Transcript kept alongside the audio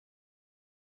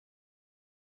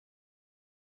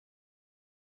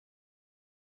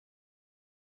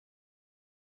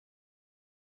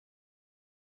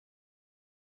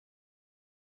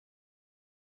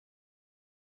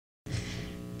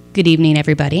Good evening,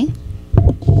 everybody.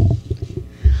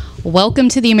 Welcome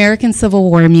to the American Civil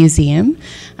War Museum.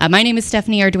 My name is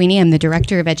Stephanie Arduini. I'm the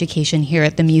Director of Education here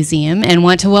at the museum and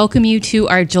want to welcome you to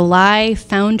our July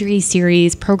Foundry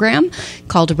series program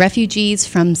called Refugees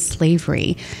from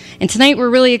Slavery. And tonight we're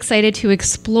really excited to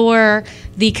explore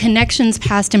the connections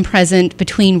past and present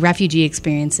between refugee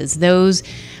experiences, those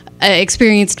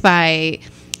experienced by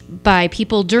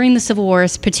people during the Civil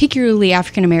Wars, particularly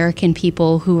African-American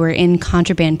people who were in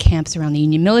contraband camps around the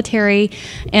Union military,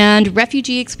 and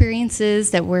refugee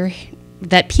experiences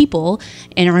that people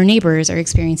and our neighbors are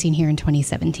experiencing here in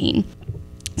 2017.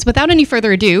 So without any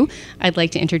further ado, I'd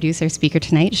like to introduce our speaker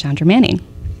tonight, Chandra Manning.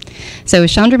 So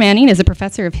Chandra Manning is a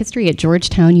professor of history at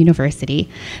Georgetown University.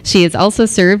 She has also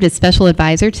served as special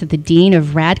advisor to the Dean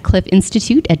of Radcliffe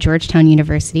Institute at Georgetown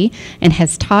University and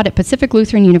has taught at Pacific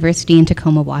Lutheran University in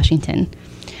Tacoma, Washington.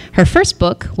 Her first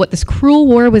book, What This Cruel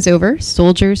War Was Over,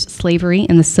 Soldiers, Slavery,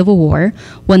 and the Civil War,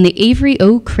 won the Avery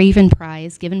O. Craven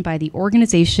Prize given by the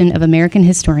Organization of American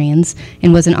Historians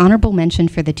and was an honorable mention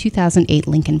for the 2008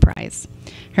 Lincoln Prize.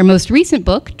 Her most recent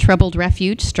book, Troubled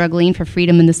Refuge, Struggling for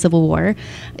Freedom in the Civil War,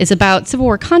 is about Civil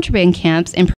War contraband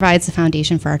camps and provides the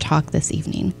foundation for our talk this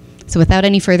evening. So without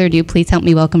any further ado, please help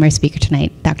me welcome our speaker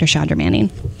tonight, Dr. Chandra Manning.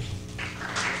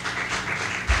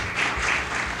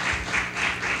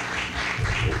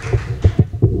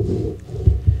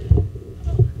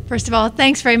 First of all,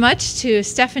 thanks very much to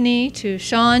Stephanie, to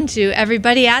Sean, to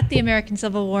everybody at the American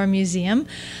Civil War Museum,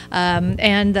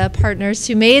 and the partners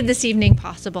who made this evening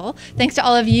possible. Thanks to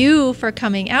all of you for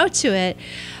coming out to it.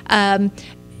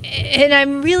 And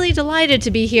I'm really delighted to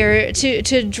be here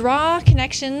to draw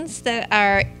connections that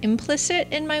are implicit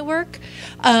in my work,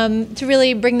 to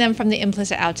really bring them from the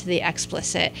implicit out to the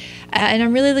explicit. And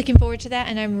I'm really looking forward to that,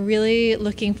 and I'm really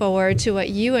looking forward to what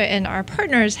you and our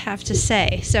partners have to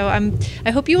say. So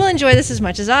I hope you will enjoy this as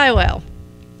much as I will.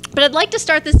 But I'd like to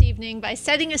start this evening by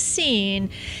setting a scene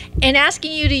and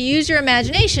asking you to use your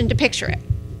imagination to picture it.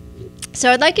 So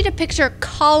I'd like you to picture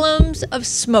columns of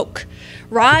smoke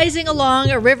rising along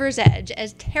a river's edge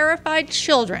as terrified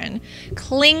children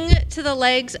cling to the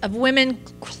legs of women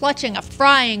clutching a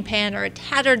frying pan or a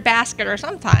tattered basket or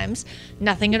sometimes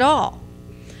nothing at all.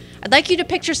 I'd like you to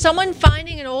picture someone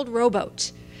finding an old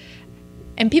rowboat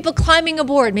and people climbing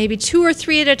aboard, maybe 2 or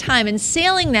 3 at a time, and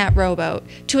sailing that rowboat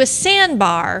to a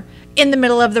sandbar in the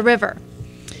middle of the river.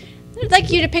 I'd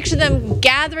like you to picture them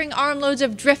gathering armloads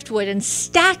of driftwood and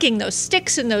stacking those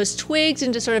sticks and those twigs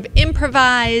into sort of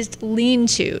improvised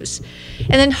lean-tos,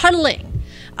 and then huddling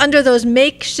under those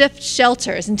makeshift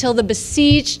shelters until the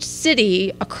besieged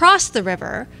city across the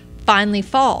river finally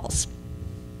falls.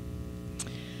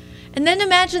 And then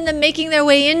imagine them making their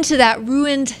way into that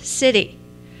ruined city.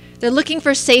 They're looking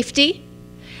for safety,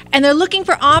 and they're looking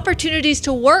for opportunities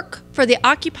to work for the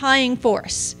occupying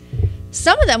force.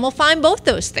 Some of them will find both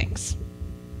those things.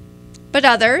 But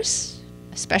others,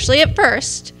 especially at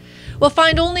first, will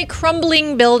find only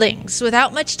crumbling buildings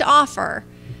without much to offer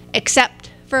except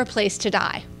for a place to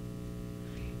die.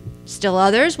 Still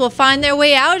others will find their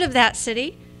way out of that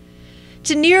city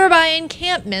to nearby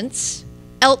encampments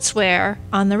elsewhere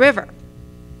on the river.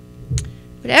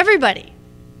 But everybody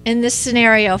in this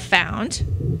scenario found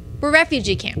were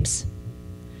refugee camps.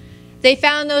 They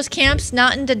found those camps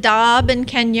not in Dadaab in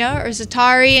Kenya or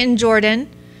Zatari in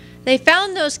Jordan. They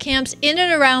found those camps in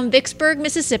and around Vicksburg,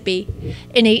 Mississippi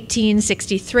in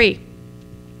 1863.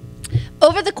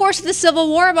 Over the course of the Civil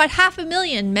War, about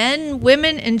 500,000 men,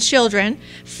 women, and children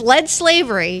fled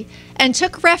slavery and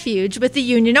took refuge with the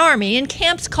Union Army in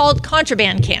camps called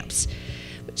contraband camps,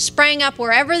 which sprang up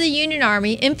wherever the Union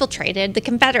Army infiltrated the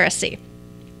Confederacy.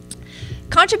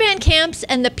 Contraband camps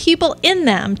and the people in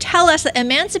them tell us that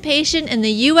emancipation in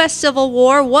the U.S. Civil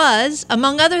War was,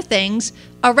 among other things,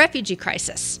 a refugee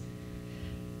crisis.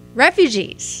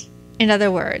 Refugees, in other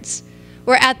words,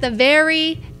 were at the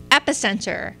very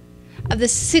epicenter of the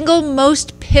single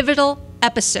most pivotal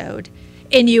episode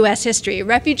in U.S. history.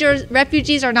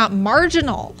 Refugees are not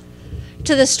marginal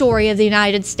to the story of the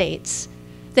United States.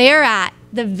 They are at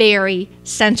the very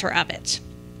center of it.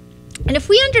 And if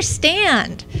we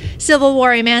understand Civil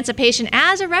War emancipation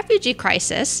as a refugee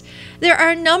crisis, there are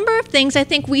a number of things I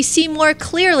think we see more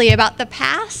clearly about the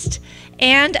past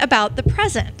and about the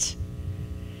present.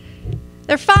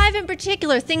 There are 5 in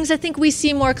particular things I think we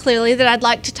see more clearly that I'd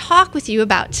like to talk with you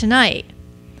about tonight.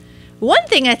 One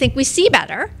thing I think we see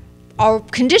better are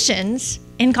conditions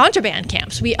in contraband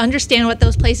camps. We understand what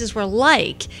those places were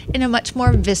like in a much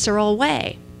more visceral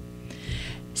way.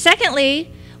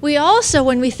 Secondly, we also,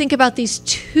 when we think about these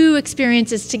two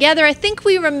experiences together, I think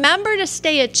we remember to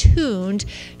stay attuned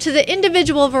to the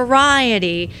individual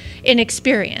variety in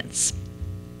experience.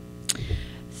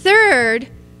 Third,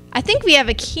 I think we have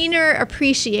a keener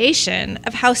appreciation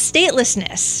of how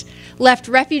statelessness left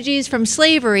refugees from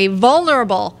slavery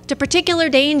vulnerable to particular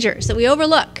dangers that we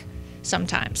overlook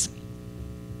sometimes.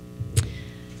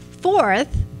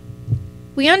 Fourth,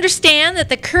 we understand that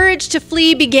the courage to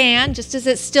flee began, just as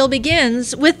it still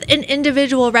begins, with an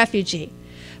individual refugee.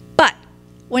 But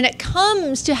when it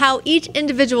comes to how each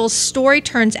individual's story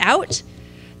turns out,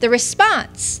 the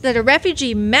response that a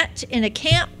refugee met in a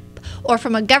camp or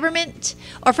from a government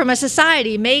or from a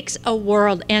society makes a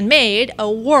world, and made a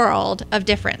world of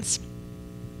difference.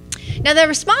 Now, the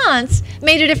response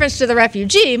made a difference to the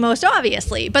refugee, most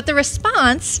obviously, but the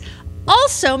response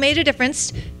also made a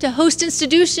difference to host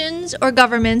institutions or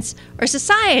governments or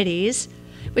societies,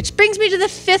 which brings me to the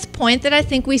fifth point that I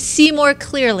think we see more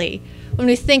clearly when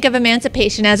we think of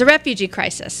emancipation as a refugee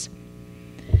crisis.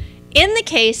 In the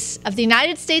case of the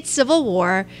United States Civil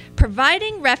War,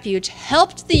 providing refuge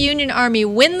helped the Union Army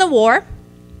win the war,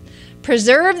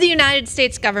 preserve the United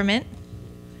States government,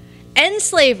 end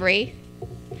slavery,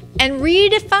 and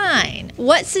redefine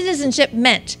what citizenship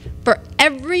meant for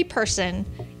every person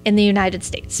in the United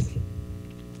States.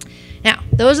 Now,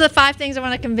 those are the 5 things I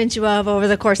want to convince you of over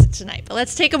the course of tonight, but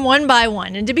let's take them one by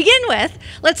one. And to begin with,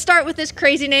 let's start with this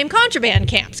crazy name, contraband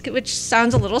camps, which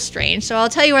sounds a little strange, so I'll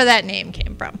tell you where that name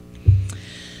came from.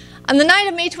 On the night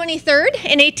of May 23rd,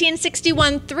 in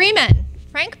 1861, 3 men,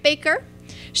 Frank Baker,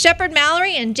 Shepard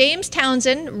Mallory, and James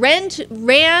Townsend, ran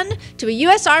to a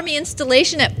U.S. Army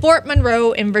installation at Fort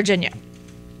Monroe in Virginia.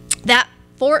 That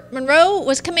Fort Monroe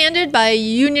was commanded by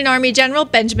Union Army General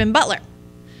Benjamin Butler.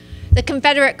 The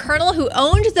Confederate colonel who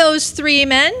owned those 3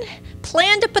 men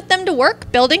planned to put them to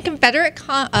work building Confederate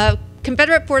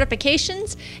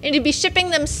fortifications and to be shipping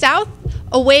them south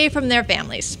away from their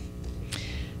families.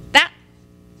 That,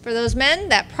 for those men,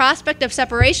 that prospect of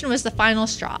separation was the final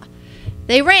straw.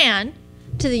 They ran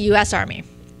to the U.S. Army.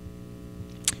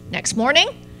 Next morning,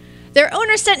 their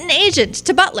owner sent an agent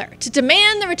to Butler to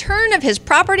demand the return of his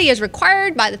property as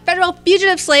required by the Federal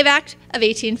Fugitive Slave Act of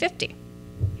 1850.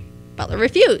 Butler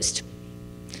refused.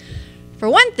 For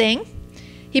one thing,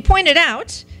 he pointed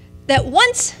out that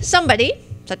once somebody,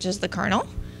 such as the colonel,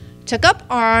 took up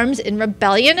arms in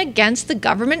rebellion against the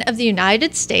government of the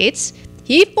United States,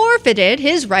 he forfeited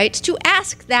his right to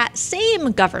ask that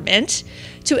same government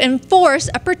to enforce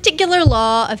a particular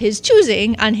law of his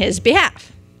choosing on his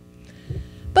behalf.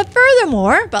 But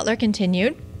furthermore, Butler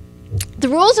continued, the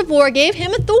rules of war gave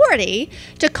him authority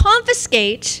to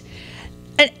confiscate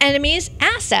an enemy's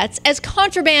assets as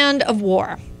contraband of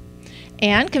war.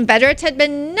 And Confederates had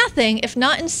been nothing if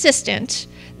not insistent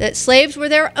that slaves were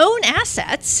their own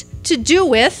assets to do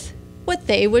with what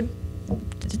they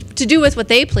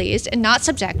pleased and not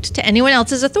subject to anyone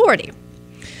else's authority.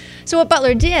 So what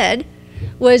Butler did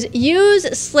was use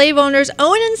slave owners'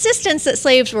 own insistence that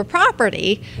slaves were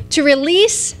property to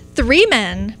release 3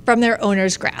 men from their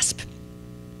owner's grasp.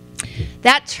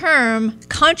 That term,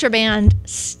 contraband,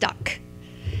 stuck.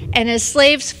 And as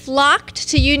slaves flocked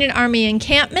to Union Army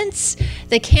encampments,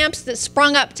 the camps that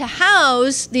sprung up to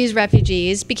house these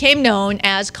refugees became known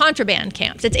as contraband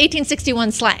camps. It's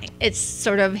 1861 slang. It's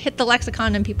sort of hit the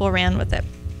lexicon and people ran with it.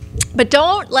 But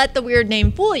don't let the weird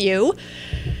name fool you.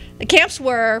 The camps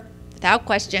were, without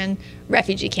question,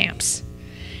 refugee camps.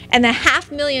 And the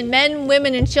 500,000 men,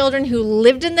 women, and children who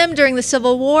lived in them during the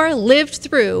Civil War lived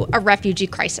through a refugee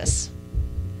crisis.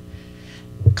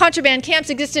 Contraband camps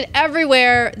existed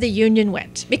everywhere the Union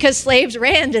went because slaves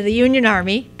ran to the Union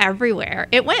Army everywhere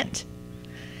it went.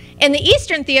 In the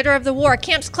eastern theater of the war,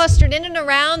 camps clustered in and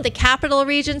around the capital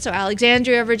region, so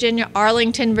Alexandria, Virginia,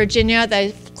 Arlington, Virginia.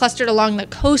 They clustered along the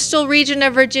coastal region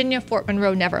of Virginia. Fort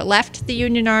Monroe never left the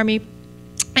Union Army.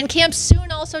 And camps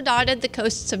soon also dotted the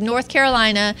coasts of North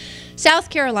Carolina, South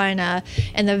Carolina,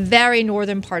 and the very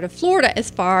northern part of Florida as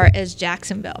far as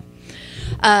Jacksonville.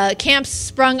 Camps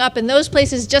sprung up in those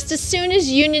places just as soon as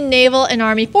Union naval and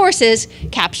Army forces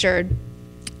captured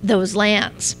those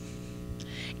lands.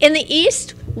 In the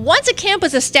East, once a camp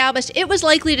was established, it was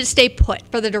likely to stay put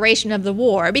for the duration of the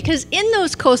war because in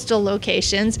those coastal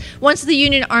locations, once the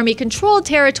Union Army controlled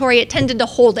territory, it tended to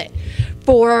hold it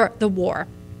for the war.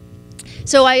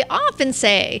 So I often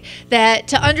say that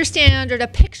to understand or to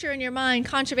picture in your mind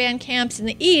contraband camps in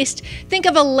the East, think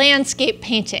of a landscape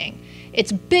painting.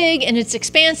 It's big and it's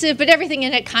expansive, but everything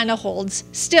in it kind of holds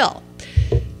still.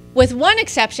 with one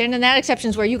exception, and that exception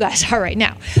is where you guys are right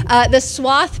now. The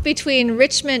swath between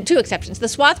Richmond, two exceptions, the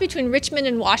swath between Richmond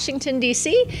and Washington,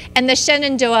 D.C., and the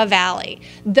Shenandoah Valley.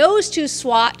 Those two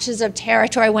swatches of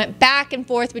territory went back and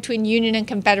forth between Union and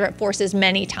Confederate forces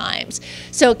many times.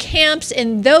 So camps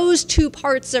in those two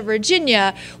parts of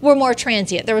Virginia were more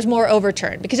transient. There was more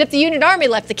overturn, because if the Union Army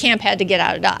left, the camp had to get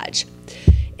out of Dodge.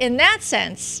 In that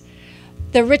sense,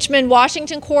 the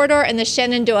Richmond-Washington corridor and the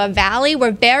Shenandoah Valley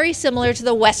were very similar to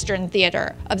the Western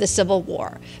theater of the Civil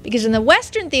War, because in the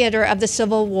Western theater of the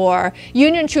Civil War,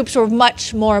 Union troops were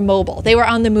much more mobile. They were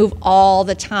on the move all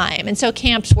the time, and so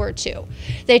camps were too.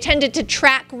 They tended to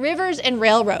track rivers and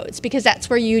railroads, because that's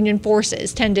where Union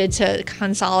forces tended to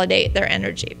consolidate their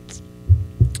energy.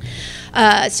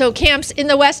 So camps in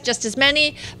the West, just as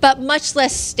many, but much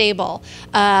less stable.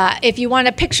 If you want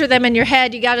to picture them in your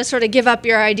head, you got to sort of give up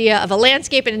your idea of a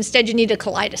landscape, and instead you need a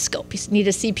kaleidoscope. You need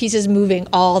to see pieces moving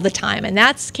all the time, and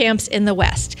that's camps in the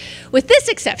West. With this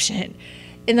exception,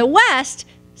 in the West,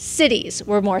 cities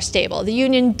were more stable. The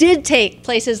Union did take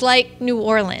places like New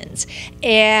Orleans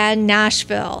and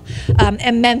Nashville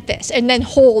and Memphis, and then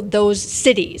hold those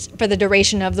cities for the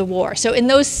duration of the war. So in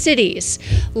those cities,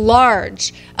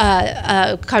 large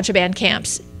contraband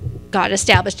camps got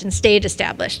established and stayed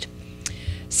established.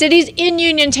 Cities in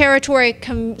Union territory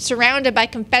surrounded by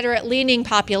Confederate-leaning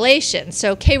populations.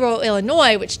 So Cairo,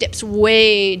 Illinois, which dips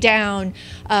way down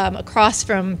across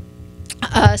from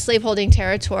slaveholding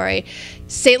territory.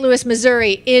 St. Louis,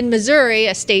 Missouri, in Missouri,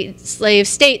 a slave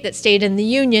state that stayed in the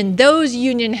Union, those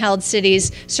Union-held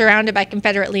cities surrounded by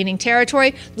Confederate-leaning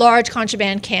territory, large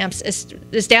contraband camps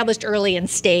established early and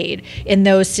stayed in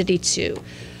those cities too.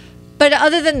 But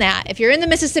other than that, if you're in the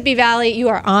Mississippi Valley, you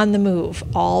are on the move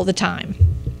all the time.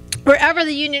 Wherever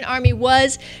the Union Army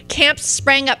was, camps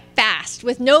sprang up fast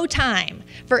with no time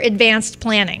for advanced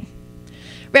planning.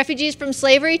 Refugees from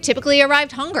slavery typically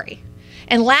arrived hungry,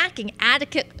 and lacking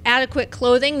adequate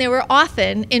clothing, they were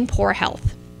often in poor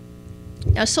health.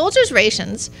 Now, soldiers'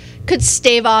 rations could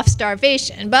stave off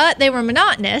starvation, but they were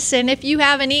monotonous, and if you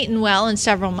haven't eaten well in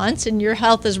several months and your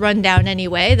health is run down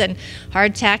anyway, then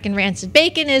hardtack and rancid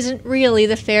bacon isn't really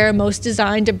the fare most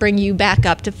designed to bring you back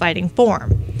up to fighting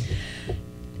form.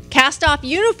 Cast-off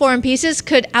uniform pieces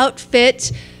could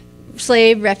outfit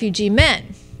slave refugee men.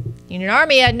 The Union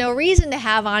Army had no reason to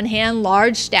have on hand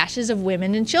large stashes of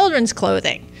women and children's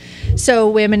clothing. So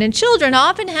women and children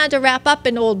often had to wrap up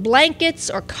in old blankets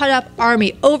or cut up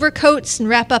army overcoats and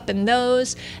wrap up in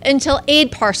those until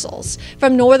aid parcels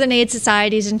from Northern aid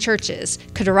societies and churches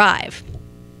could arrive.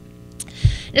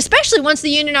 And especially once the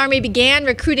Union Army began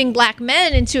recruiting black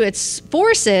men into its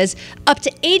forces, up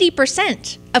to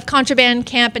 80% of contraband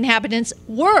camp inhabitants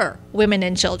were women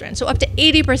and children. So up to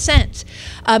 80%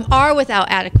 are without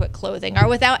adequate clothing, are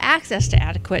without access to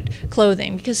adequate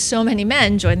clothing, because so many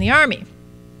men joined the army.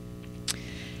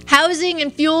 Housing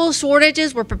and fuel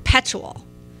shortages were perpetual.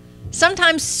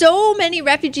 Sometimes so many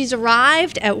refugees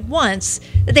arrived at once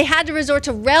that they had to resort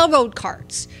to railroad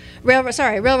cars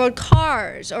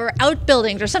or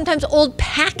outbuildings, or sometimes old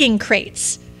packing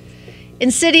crates. In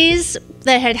cities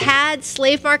that had had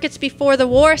slave markets before the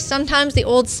war, sometimes the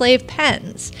old slave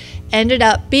pens ended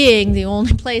up being the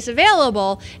only place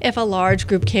available if a large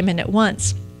group came in at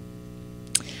once.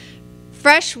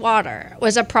 Fresh water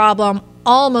was a problem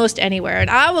almost anywhere,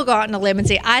 and I will go out on a limb and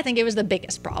say I think it was the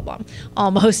biggest problem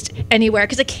almost anywhere,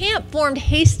 because a camp formed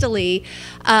hastily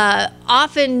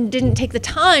often didn't take the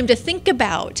time to think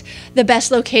about the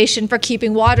best location for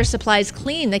keeping water supplies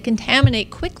clean. They contaminate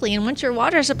quickly, and once your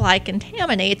water supply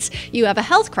contaminates, you have a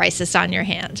health crisis on your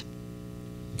hand.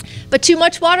 But too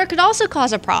much water could also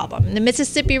cause a problem. The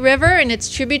Mississippi River and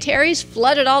its tributaries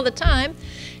flooded all the time.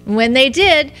 And when they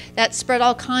did, that spread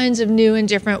all kinds of new and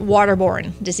different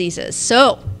waterborne diseases.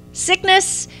 So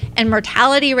sickness and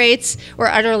mortality rates were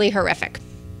utterly horrific.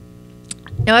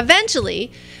 Now,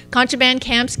 eventually, contraband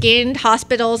camps gained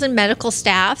hospitals and medical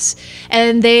staffs,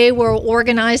 and they were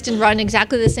organized and run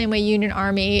exactly the same way Union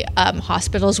Army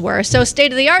hospitals were. So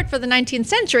state of the art for the 19th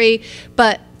century,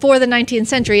 but for the 19th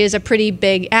century is a pretty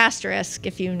big asterisk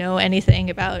if you know anything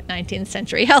about 19th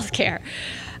century healthcare.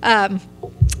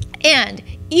 And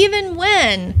even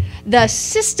when the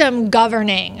system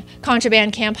governing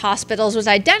contraband camp hospitals was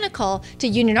identical to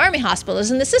Union Army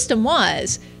hospitals, and the system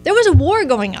was, there was a war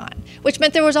going on, which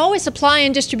meant there was always supply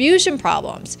and distribution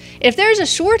problems. If there's a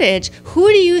shortage, who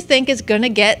do you think is going to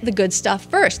get the good stuff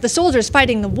first? The soldiers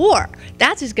fighting the war.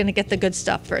 That's who's going to get the good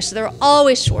stuff first. So there are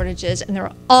always shortages, and there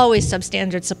are always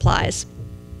substandard supplies.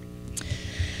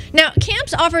 Now,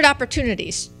 camps offered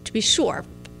opportunities, to be sure.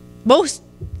 Most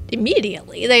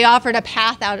immediately, they offered a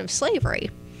path out of slavery.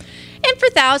 And for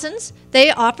thousands,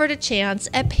 they offered a chance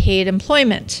at paid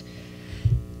employment.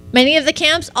 Many of the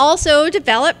camps also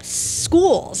developed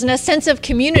schools, and a sense of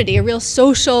community, a real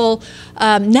social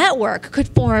network could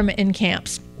form in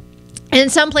camps. And in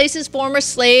some places, former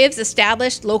slaves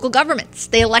established local governments.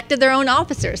 They elected their own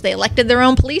officers, they elected their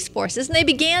own police forces, and they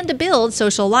began to build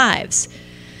social lives.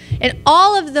 And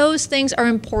all of those things are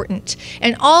important.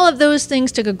 And all of those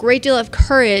things took a great deal of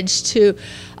courage to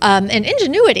and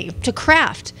ingenuity to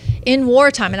craft in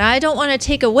wartime. And I don't want to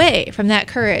take away from that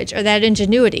courage or that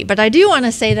ingenuity, but I do want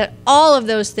to say that all of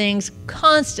those things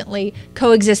constantly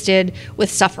coexisted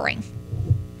with suffering.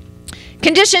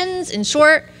 Conditions, in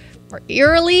short, were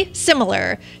eerily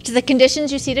similar to the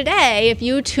conditions you see today if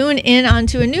you tune in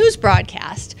onto a news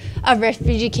broadcast of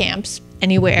refugee camps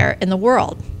anywhere in the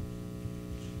world.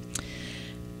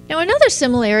 Now, another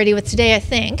similarity with today, I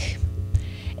think,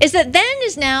 is that then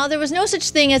as now, there was no such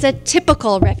thing as a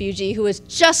typical refugee who was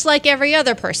just like every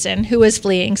other person who was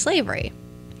fleeing slavery.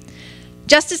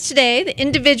 Just as today, the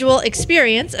individual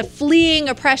experience of fleeing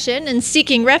oppression and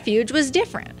seeking refuge was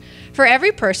different for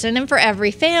every person and for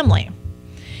every family.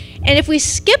 And if we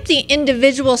skip the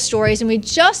individual stories and we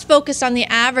just focus on the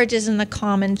averages and the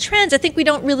common trends, I think we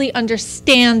don't really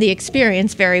understand the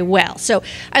experience very well. So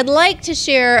I'd like to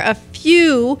share a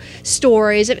few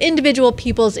stories of individual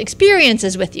people's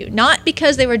experiences with you, not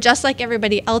because they were just like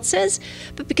everybody else's,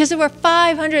 but because there were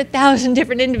 500,000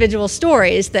 different individual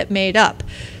stories that made up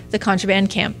the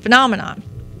contraband camp phenomenon.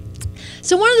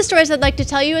 So one of the stories I'd like to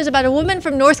tell you is about a woman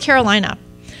from North Carolina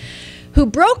who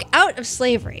broke out of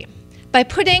slavery by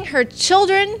putting her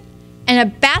children and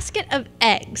a basket of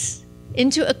eggs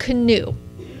into a canoe,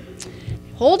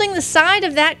 holding the side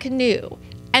of that canoe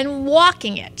and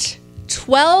walking it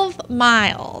 12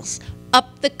 miles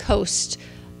up the coast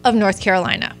of North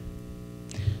Carolina.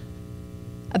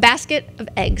 A basket of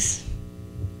eggs.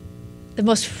 The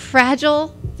most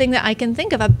fragile thing that I can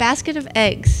think of, a basket of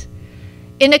eggs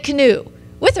in a canoe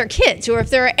with her kids, or if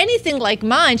they were anything like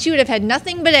mine, she would have had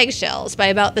nothing but eggshells by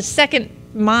about the second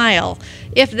mile,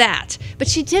 if that. But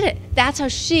she did it. That's how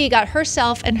she got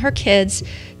herself and her kids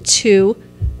to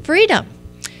freedom.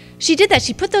 She did that.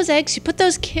 She put those eggs, she put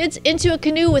those kids into a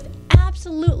canoe with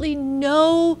absolutely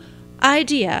no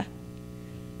idea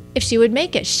if she would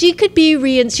make it. She could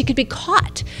be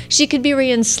caught. She could be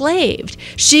re-enslaved.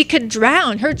 She could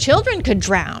drown. Her children could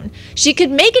drown. She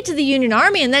could make it to the Union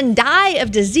Army and then die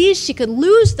of disease. She could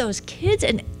lose those kids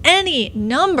in any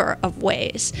number of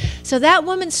ways. So that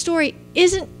woman's story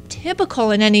isn't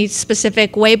typical in any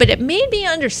specific way, but it made me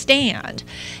understand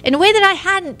in a way that I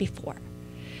hadn't before,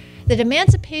 that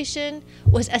emancipation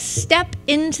was a step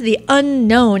into the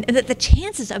unknown and that the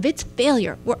chances of its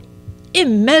failure were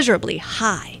immeasurably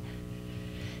high.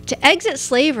 To exit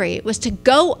slavery was to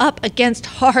go up against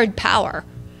hard power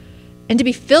and to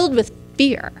be filled with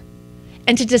fear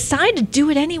and to decide to do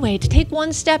it anyway, to take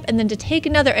one step and then to take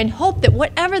another and hope that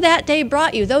whatever that day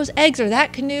brought you, those eggs or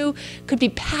that canoe, could be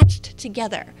patched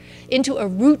together into a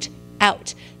route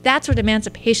out. That's what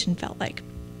emancipation felt like.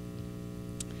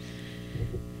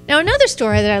 Now, another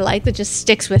story that I like that just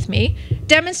sticks with me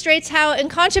demonstrates how in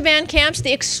contraband camps,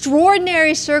 the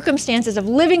extraordinary circumstances of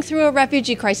living through a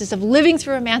refugee crisis, of living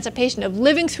through emancipation, of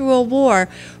living through a war,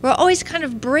 were always kind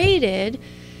of braided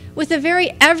with the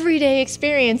very everyday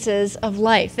experiences of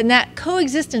life. And that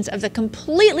coexistence of the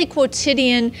completely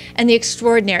quotidian and the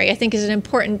extraordinary, I think, is an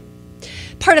important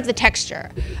part of the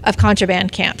texture of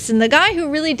contraband camps. And the guy who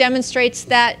really demonstrates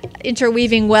that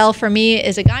interweaving well for me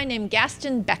is a guy named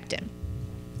Gaston Becton.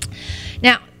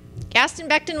 Now, Gaston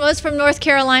Becton was from North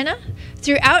Carolina.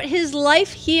 Throughout his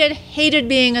life, he had hated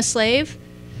being a slave.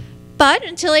 But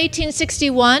until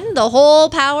 1861, the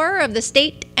whole power of the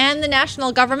state and the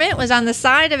national government was on the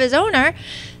side of his owner,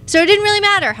 so it didn't really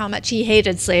matter how much he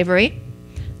hated slavery.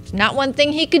 There's not one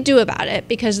thing he could do about it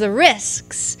because the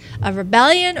risks of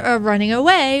rebellion or of running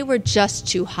away were just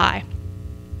too high.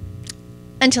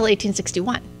 Until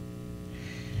 1861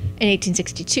 and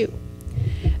 1862.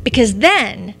 Because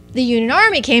then the Union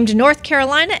Army came to North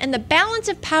Carolina and the balance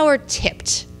of power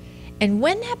tipped. And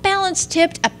when that balance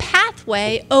tipped, a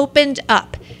pathway opened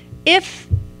up if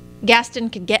Gaston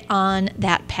could get on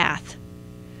that path.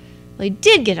 Well, he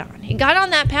did get on. He got on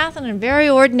that path on a very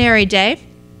ordinary day.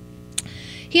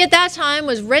 He at that time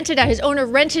was rented out. His owner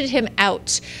rented him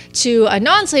out to a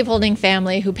non-slaveholding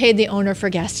family who paid the owner for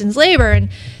Gaston's labor. And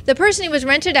the person he was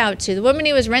rented out to, the woman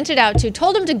he was rented out to,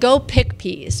 told him to go pick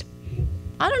peas.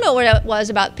 I don't know what it was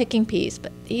about picking peas,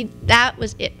 but that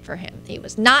was it for him. He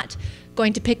was not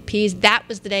going to pick peas. That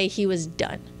was the day he was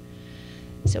done.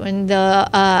 So when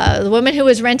the woman who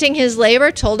was renting his labor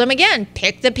told him again,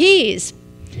 pick the peas,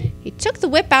 He took the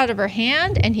whip out of her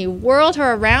hand and he whirled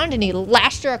her around and he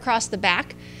lashed her across the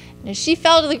back. And as she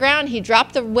fell to the ground, he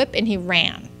dropped the whip and he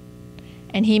ran.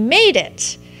 And he made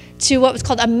it to what was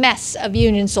called a mess of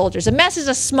Union soldiers. A mess is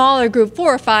a smaller group,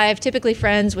 4 or 5, typically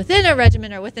friends within a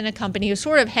regiment or within a company who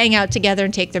sort of hang out together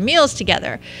and take their meals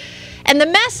together. And the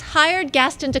mess hired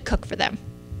Gaston to cook for them.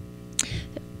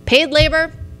 Paid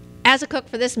labor as a cook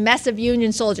for this mess of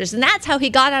Union soldiers. And that's how he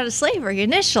got out of slavery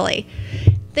initially.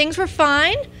 Things were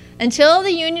fine until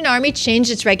the Union Army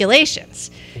changed its regulations.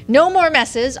 No more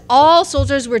messes. All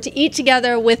soldiers were to eat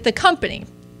together with the company.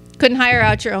 Couldn't hire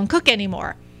out your own cook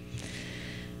anymore.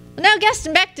 Well, now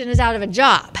Gaston Becton is out of a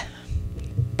job.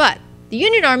 But the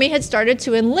Union Army had started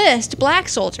to enlist black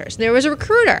soldiers. There was a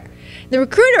recruiter. The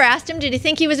recruiter asked him, did he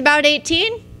think he was about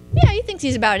 18? Yeah, he thinks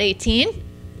he's about 18.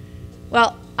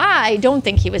 Well, I don't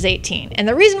think he was 18. And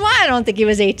the reason why I don't think he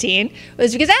was 18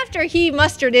 was because after he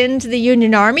mustered into the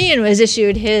Union Army and was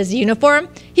issued his uniform,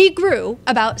 he grew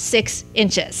about 6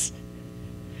 inches.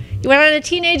 He went on a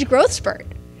teenage growth spurt.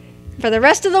 For the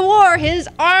rest of the war, his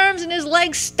arms and his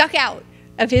legs stuck out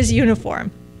of his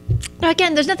uniform. Now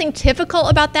again, there's nothing typical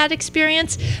about that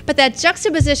experience, but that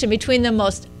juxtaposition between the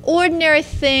most ordinary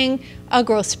thing, a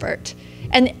growth spurt,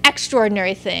 and the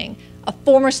extraordinary thing, a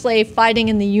former slave fighting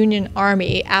in the Union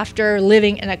Army after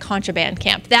living in a contraband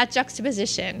camp. That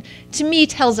juxtaposition, to me,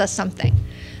 tells us something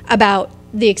about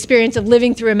the experience of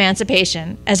living through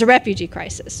emancipation as a refugee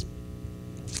crisis.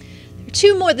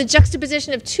 The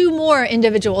juxtaposition of 2 more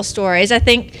individual stories, I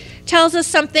think, tells us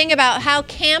something about how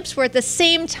camps were at the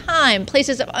same time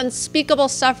places of unspeakable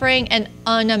suffering and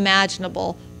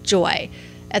unimaginable joy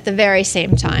at the very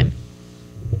same time.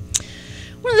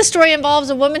 One of the stories involves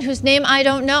a woman whose name I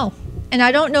don't know, and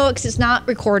I don't know it because it's not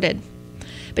recorded.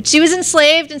 But she was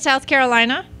enslaved in South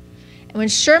Carolina, and when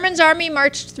Sherman's army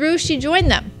marched through, she joined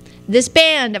them. This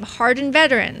band of hardened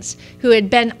veterans who had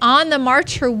been on the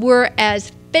march who were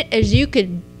as fit as you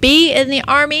could be in the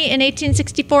Army in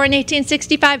 1864 and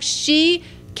 1865, she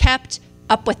kept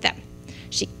up with them.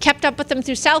 She kept up with them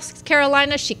through South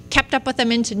Carolina. She kept up with them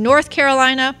into North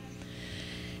Carolina.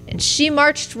 And she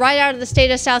marched right out of the state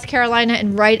of South Carolina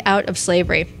and right out of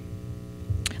slavery,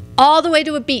 all the way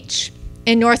to a beach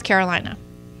in North Carolina.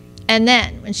 And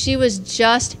then, when she was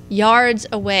just yards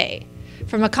away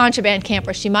from a contraband camp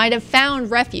where she might have found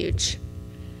refuge,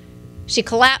 she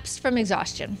collapsed from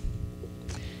exhaustion.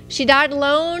 She died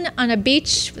alone on a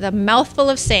beach with a mouthful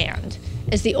of sand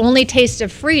as the only taste of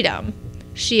freedom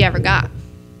she ever got.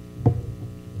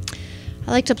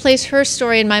 I like to place her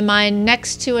story in my mind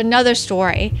next to another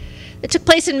story that took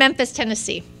place in Memphis,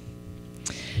 Tennessee.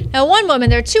 Now, one woman,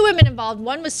 there are 2 women involved.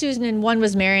 One was Susan and one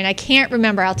was Mary, and I can't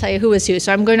remember, I'll tell you who was who,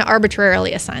 so I'm going to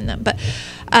arbitrarily assign them. But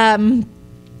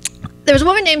there was a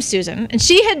woman named Susan, and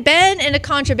she had been in a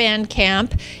contraband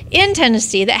camp in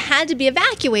Tennessee that had to be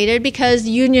evacuated because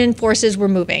Union forces were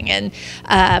moving.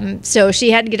 And so she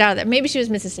had to get out of there. Maybe she was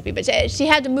Mississippi, but she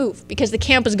had to move because the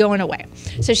camp was going away.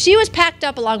 So she was packed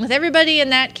up along with everybody in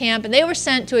that camp, and they were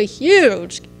sent to a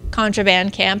huge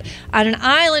contraband camp on an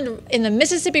island in the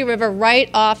Mississippi River right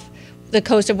off the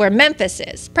coast of where Memphis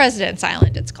is. President's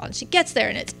Island, it's called. And she gets there,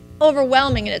 and it's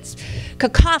overwhelming, and it's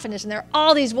cacophonous, and there are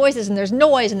all these voices, and there's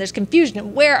noise, and there's confusion.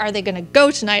 And where are they going to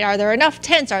go tonight? Are there enough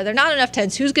tents? Are there not enough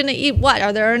tents? Who's going to eat what?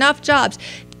 Are there enough jobs?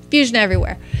 Confusion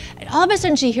everywhere. And all of a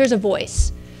sudden, she hears a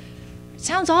voice. It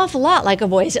sounds an awful lot like a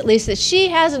voice, at least, that she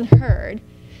hasn't heard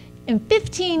in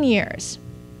 15 years.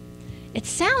 It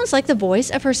sounds like the voice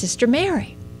of her sister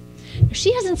Mary.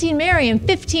 She hasn't seen Mary in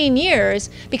 15 years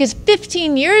because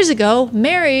 15 years ago,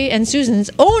 Mary and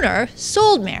Susan's owner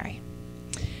sold Mary.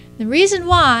 The reason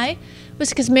why was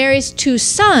because Mary's 2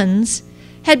 sons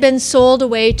had been sold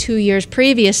away 2 years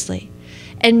previously.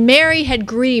 And Mary had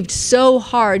grieved so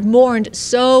hard, mourned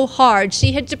so hard,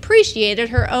 she had depreciated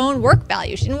her own work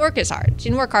value. She didn't work as hard. She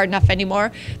didn't work hard enough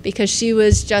anymore because she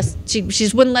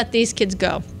just wouldn't let these kids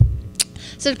go.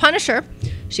 So to punish her,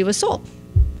 she was sold.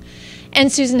 And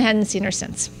Susan hadn't seen her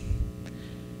since.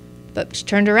 But she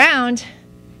turned around,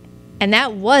 and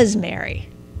that was Mary.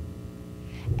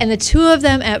 And the 2 of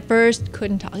them at first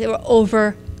couldn't talk. They were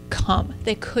overcome.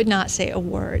 They could not say a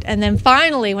word. And then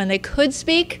finally, when they could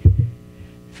speak,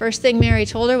 first thing Mary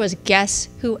told her was, guess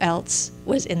who else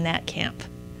was in that camp?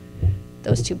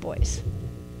 Those 2 boys.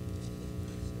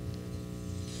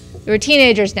 They were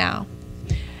teenagers now.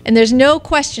 And there's no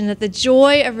question that the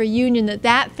joy of reunion that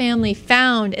that family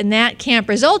found in that camp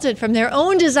resulted from their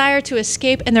own desire to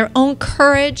escape and their own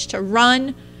courage to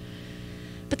run.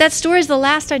 But that story is the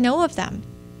last I know of them.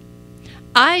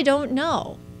 I don't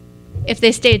know if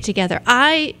they stayed together.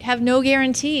 I have no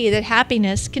guarantee that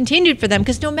happiness continued for them,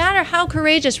 because no matter how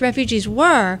courageous refugees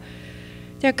were,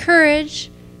 their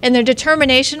courage and their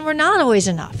determination were not always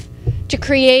enough to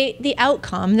create the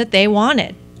outcome that they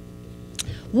wanted.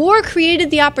 War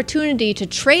created the opportunity to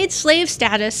trade slave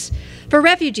status for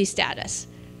refugee status.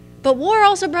 But war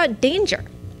also brought danger,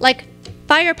 like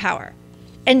firepower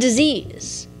and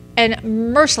disease and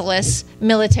merciless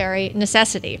military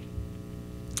necessity.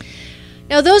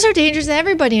 Now, those are dangers that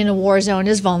everybody in a war zone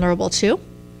is vulnerable to.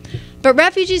 But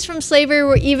refugees from slavery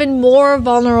were even more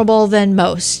vulnerable than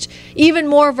most. Even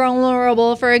more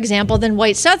vulnerable, for example, than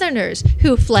white Southerners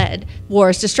who fled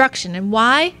war's destruction. And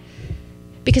why?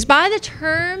 Because by the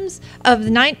terms of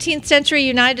the 19th century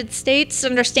United States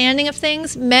understanding of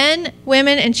things, men,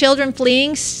 women, and children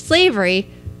fleeing slavery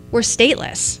were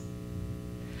stateless.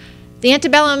 The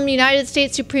antebellum United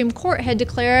States Supreme Court had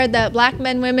declared that black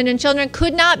men, women, and children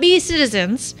could not be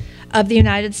citizens of the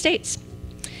United States.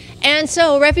 And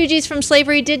so refugees from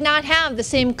slavery did not have the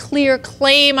same clear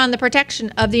claim on the protection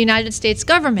of the United States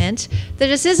government that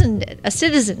a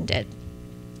citizen did.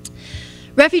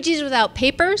 Refugees without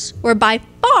papers were by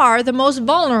far the most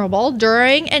vulnerable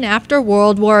during and after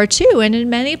World War II, and in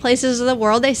many places of the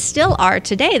world they still are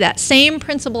today. That same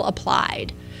principle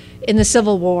applied in the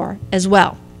Civil War as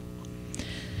well.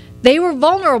 They were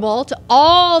vulnerable to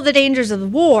all the dangers of the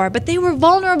war, but they were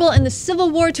vulnerable in the Civil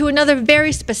War to another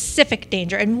very specific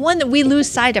danger, and one that we lose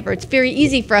sight of, or it's very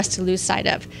easy for us to lose sight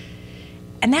of.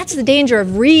 And that's the danger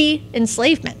of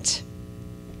re-enslavement.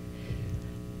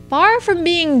 Far from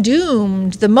being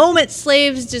doomed the moment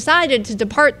slaves decided to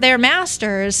depart their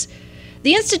masters,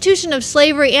 the institution of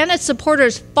slavery and its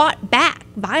supporters fought back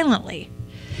violently.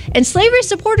 And slavery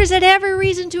supporters had every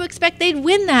reason to expect they'd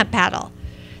win that battle.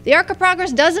 The arc of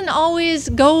progress doesn't always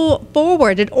go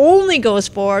forward. It only goes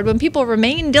forward when people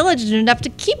remain diligent enough to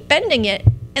keep bending it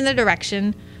in the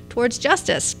direction towards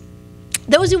justice.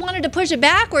 Those who wanted to push it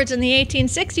backwards in the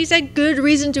 1860s had good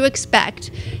reason to expect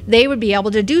they would be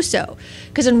able to do so.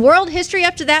 Because in world history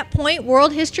up to that point,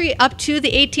 world history up to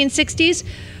the 1860s,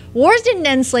 wars didn't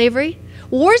end slavery.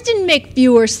 Wars didn't make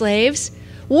fewer slaves.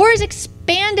 Wars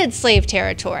expanded slave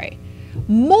territory.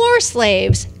 More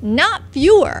slaves, not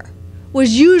fewer,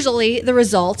 was usually the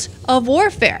result of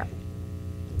warfare.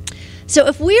 So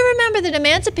if we remember that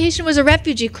emancipation was a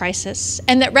refugee crisis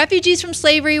and that refugees from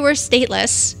slavery were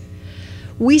stateless,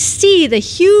 we see the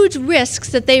huge risks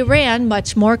that they ran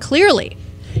much more clearly.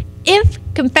 If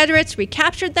Confederates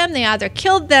recaptured them, they either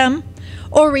killed them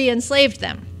or re-enslaved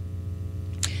them.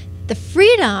 The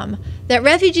freedom that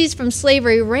refugees from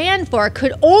slavery ran for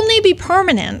could only be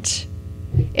permanent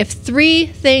if three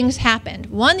things happened.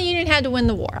 One, the Union had to win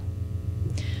the war.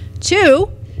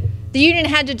 Two, the Union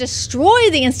had to destroy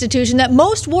the institution that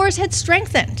most wars had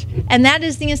strengthened, and that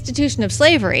is the institution of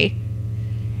slavery.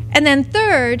 And then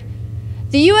third,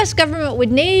 the U.S. government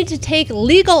would need to take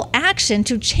legal action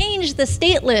to change the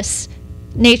stateless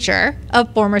nature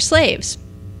of former slaves.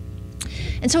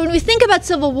 And so when we think about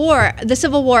the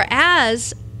Civil War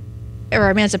as,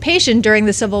 or emancipation during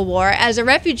the Civil War as a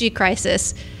refugee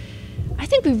crisis, I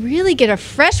think we really get a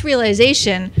fresh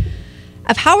realization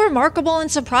of how remarkable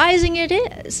and surprising it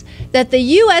is that the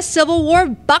U.S. Civil War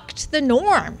bucked the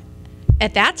norm,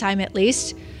 at that time at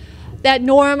least, that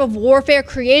norm of warfare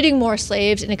creating more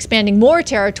slaves and expanding more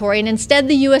territory, and instead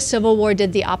the U.S. Civil War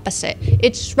did the opposite.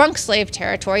 It shrunk slave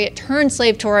territory, it turned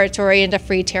slave territory into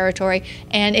free territory,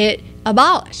 and it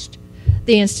abolished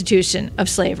the institution of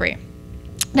slavery.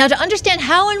 Now, to understand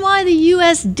how and why the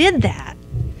U.S. did that,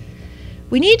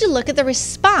 we need to look at the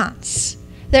response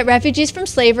that refugees from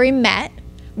slavery met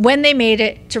when they made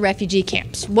it to refugee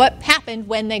camps. What happened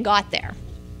when they got there?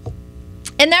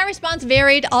 And that response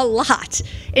varied a lot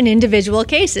in individual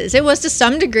cases. It was to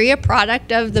some degree a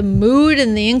product of the mood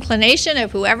and the inclination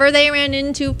of whoever they ran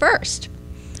into first.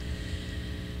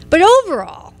 But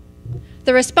overall,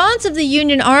 the response of the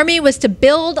Union Army was to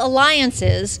build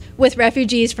alliances with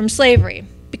refugees from slavery,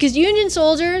 because Union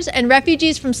soldiers and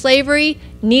refugees from slavery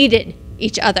needed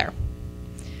each other.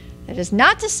 That is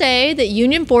not to say that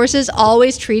Union forces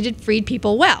always treated freed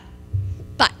people well,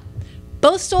 but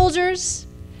both soldiers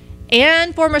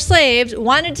and former slaves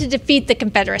wanted to defeat the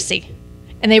Confederacy,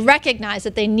 and they recognized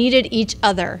that they needed each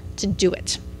other to do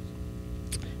it.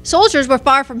 Soldiers were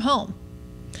far from home.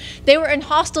 They were in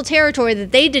hostile territory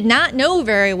that they did not know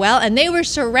very well, and they were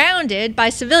surrounded by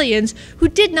civilians who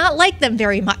did not like them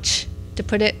very much, to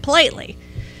put it politely.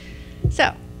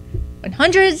 So, when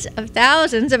hundreds of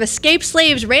thousands of escaped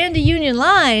slaves ran to Union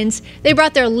lines, they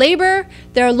brought their labor,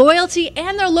 their loyalty,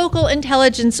 and their local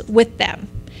intelligence with them.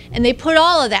 And they put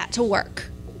all of that to work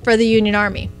for the Union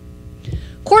Army.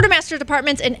 Quartermaster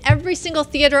departments in every single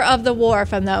theater of the war,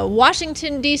 from the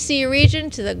Washington, D.C. region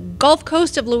to the Gulf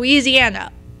Coast of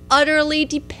Louisiana, utterly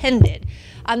depended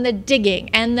on the digging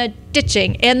and the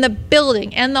ditching and the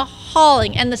building and the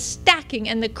hauling and the stacking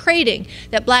and the crating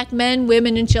that black men,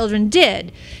 women, and children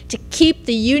did to keep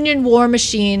the Union war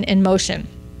machine in motion.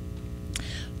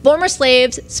 Former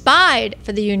slaves spied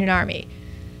for the Union Army,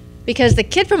 because the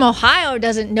kid from Ohio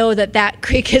doesn't know that that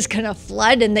creek is going to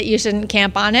flood and that you shouldn't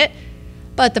camp on it.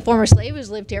 But the former slave who's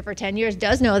lived here for 10 years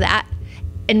does know that.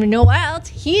 And you know what else?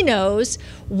 He knows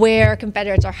where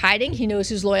Confederates are hiding. He knows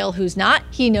who's loyal, who's not.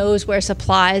 He knows where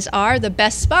supplies are. The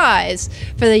best spies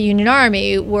for the Union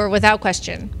Army were, without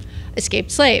question,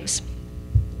 escaped slaves.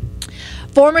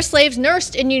 Former slaves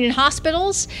nursed in Union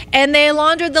hospitals, and they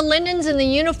laundered the linens and the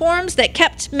uniforms that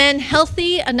kept men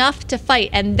healthy enough to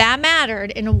fight. And that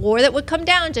mattered in a war that would come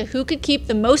down to who could keep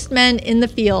the most men in the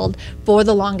field for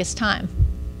the longest time.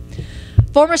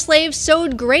 Former slaves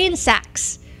sewed grain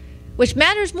sacks, which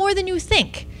matters more than you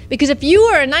think. Because if you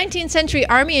are a 19th century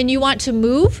army and you want to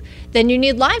move, then you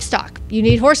need livestock. You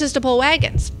need horses to pull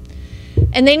wagons.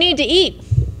 And they need to eat.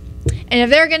 And if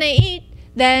they're going to eat,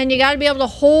 then you got to be able to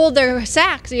hold their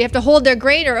sacks. You have to hold their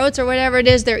grain or oats or whatever it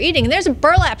is they're eating. And there's a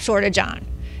burlap shortage on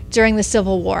during the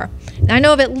Civil War. And I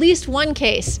know of at least one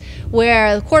case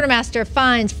where the quartermaster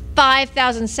finds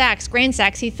 5,000 sacks, grain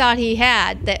sacks he thought he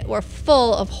had, that were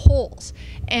full of holes.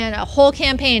 And a whole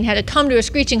campaign had to come to a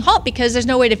screeching halt because there's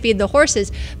no way to feed the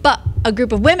horses. But a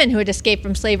group of women who had escaped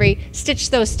from slavery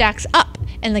stitched those stacks up,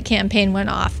 and the campaign went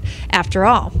off after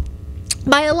all.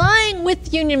 By allying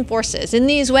with Union forces in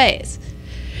these ways,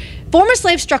 former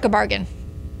slaves struck a bargain.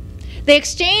 They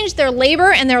exchanged their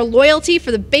labor and their loyalty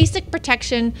for the basic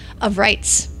protection of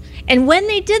rights. And when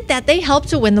they did that, they helped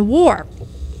to win the war.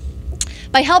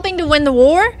 By helping to win the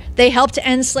war, they helped to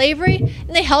end slavery,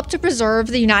 and they helped to preserve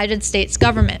the United States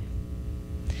government.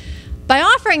 By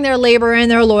offering their labor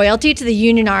and their loyalty to the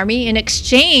Union Army in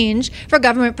exchange for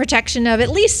government protection of at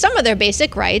least some of their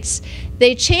basic rights,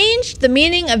 they changed the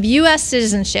meaning of U.S.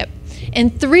 citizenship in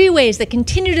three ways that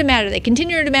continue to matter. They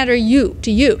continue to matter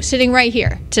to you, sitting right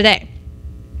here today.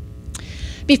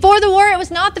 Before the war, it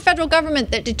was not the federal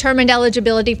government that determined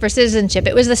eligibility for citizenship.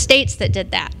 It was the states that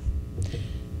did that.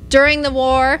 During the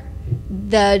war,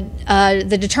 the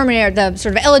determiner, the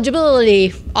sort of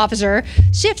eligibility officer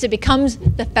shifts. It becomes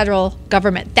the federal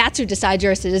government. That's who decides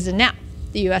you're a citizen now,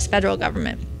 the U.S. federal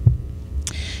government.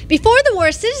 Before the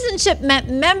war, citizenship meant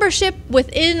membership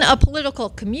within a political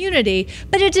community,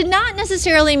 but it did not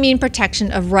necessarily mean protection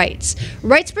of rights.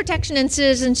 Rights protection and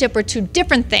citizenship were two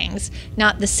different things,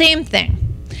 not the same thing.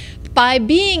 By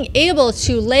being able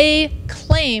to lay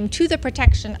claim to the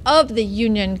protection of the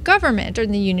Union government or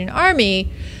the Union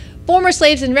Army, former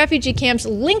slaves in refugee camps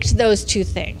linked those two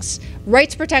things,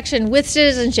 rights protection with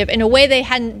citizenship, in a way they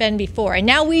hadn't been before. And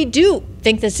now we do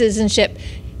think that citizenship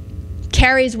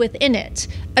carries within it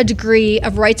a degree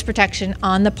of rights protection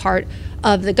on the part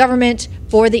of the government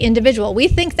for the individual. We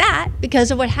think that because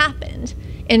of what happened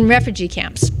in refugee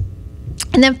camps.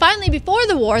 And then finally, before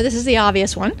the war, this is the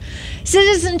obvious one,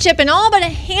 citizenship in all but a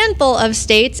handful of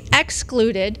states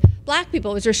excluded black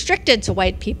people. It was restricted to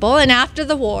white people. And after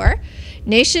the war,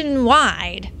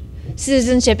 nationwide,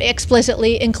 citizenship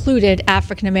explicitly included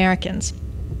African Americans.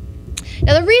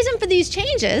 Now, the reason for these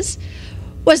changes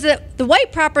was that the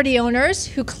white property owners,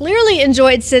 who clearly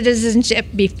enjoyed citizenship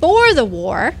before the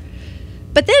war,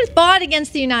 but then fought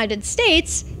against the United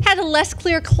States, had a less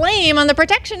clear claim on the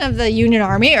protection of the Union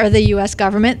Army or the U.S.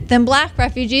 government than black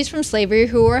refugees from slavery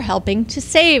who were helping to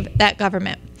save that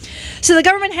government. So the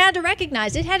government had to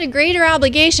recognize it had a greater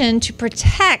obligation to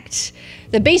protect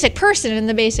the basic person and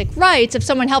the basic rights of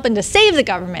someone helping to save the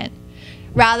government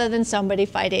rather than somebody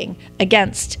fighting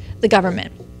against the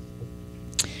government.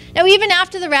 Now, even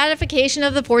after the ratification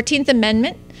of the 14th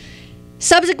Amendment,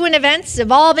 subsequent events,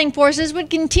 evolving forces would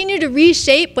continue to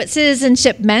reshape what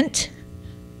citizenship meant,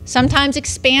 sometimes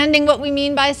expanding what we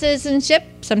mean by citizenship,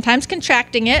 sometimes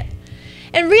contracting it.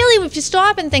 And really, if you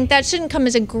stop and think, that shouldn't come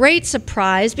as a great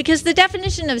surprise, because the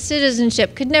definition of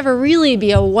citizenship could never really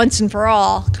be a once and for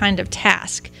all kind of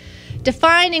task.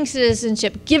 Defining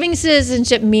citizenship, giving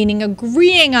citizenship meaning,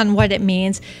 agreeing on what it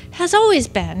means, has always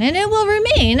been, and it will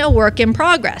remain, a work in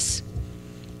progress.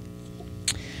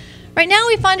 Right now,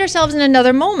 we find ourselves in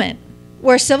another moment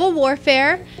where civil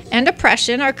warfare and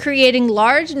oppression are creating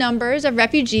large numbers of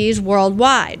refugees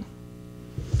worldwide.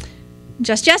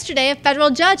 Just yesterday, a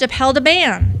federal judge upheld a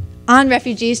ban on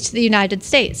refugees to the United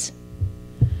States.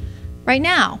 Right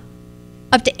now,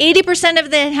 Up to 80% of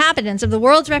the inhabitants of the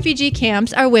world's refugee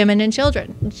camps are women and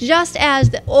children, just as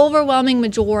the overwhelming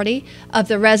majority of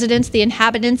the residents, the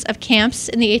inhabitants of camps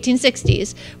in the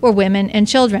 1860s were women and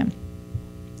children.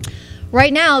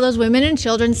 Right now, those women and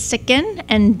children sicken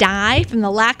and die from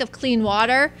the lack of clean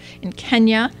water in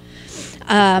Kenya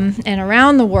and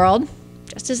around the world,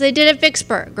 just as they did at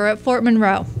Vicksburg or at Fort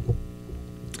Monroe.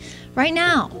 Right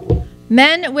now,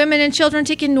 men, women, and children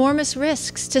take enormous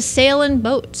risks to sail in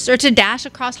boats or to dash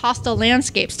across hostile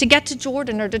landscapes, to get to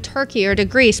Jordan or to Turkey or to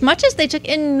Greece, much as they took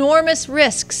enormous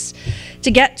risks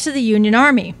to get to the Union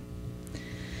Army.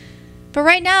 But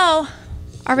right now,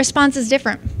 our response is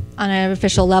different on an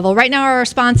official level. Right now, our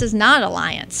response is not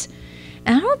alliance.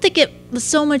 And I don't think it was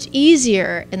so much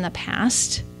easier in the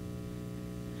past.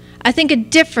 I think a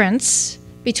difference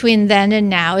between then and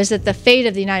now is that the fate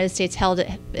of the United States held it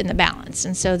in the balance.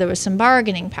 And so there was some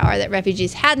bargaining power that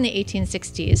refugees had in the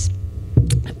 1860s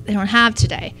they don't have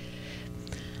today.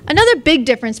 Another big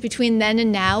difference between then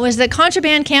and now is that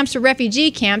contraband camps were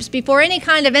refugee camps before any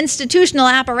kind of institutional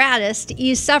apparatus to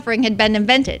ease suffering had been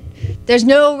invented. There's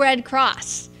no Red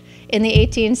Cross in the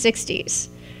 1860s.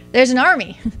 There's an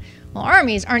army. Well,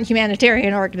 armies aren't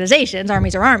humanitarian organizations.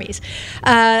 Armies are armies.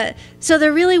 So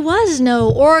there really was no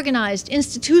organized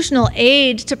institutional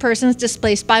aid to persons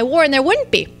displaced by war, and there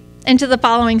wouldn't be into the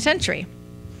following century.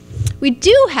 We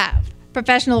do have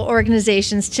professional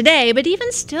organizations today, but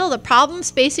even still, the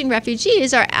problems facing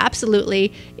refugees are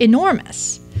absolutely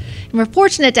enormous. And we're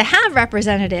fortunate to have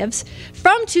representatives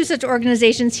from two such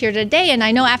organizations here today, and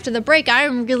I know after the break, I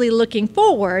am really looking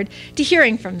forward to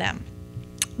hearing from them.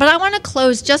 But I want to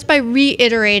close just by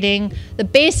reiterating the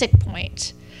basic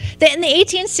point that in the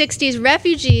 1860s,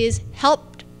 refugees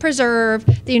helped preserve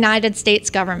the United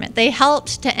States government. They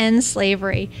helped to end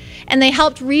slavery, and they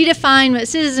helped redefine what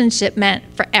citizenship meant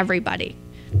for everybody.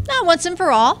 Not once and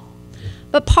for all,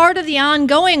 but part of the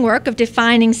ongoing work of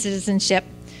defining citizenship,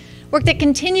 work that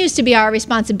continues to be our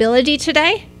responsibility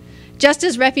today, just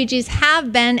as refugees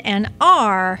have been and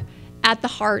are at the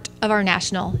heart of our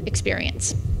national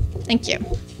experience. Thank you.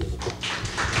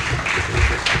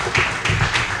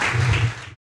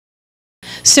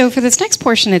 So for this next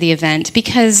portion of the event,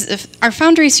 because our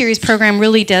Foundry Series program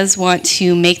really does want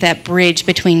to make that bridge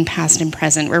between past and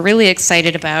present, we're really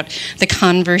excited about the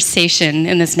conversation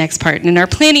in this next part. And in our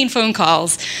planning phone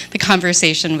calls, the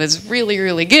conversation was really,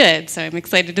 really good. So I'm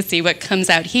excited to see what comes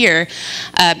out here.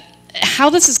 How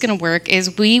this is going to work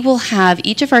is we will have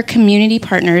each of our community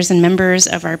partners and members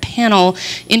of our panel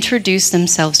introduce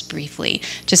themselves briefly.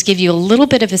 Just give you a little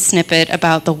bit of a snippet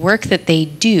about the work that they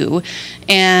do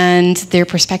and their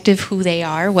perspective, who they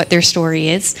are, what their story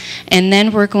is. And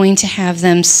then we're going to have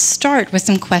them start with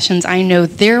some questions I know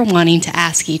they're wanting to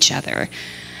ask each other.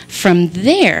 From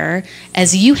there,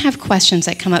 as you have questions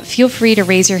that come up, feel free to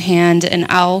raise your hand and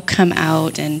I'll come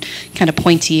out and kind of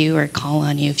point to you or call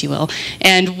on you, if you will.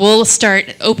 And we'll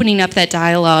start opening up that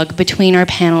dialogue between our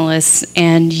panelists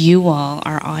and you all,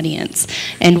 our audience.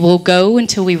 And we'll go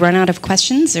until we run out of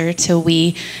questions or till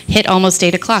we hit almost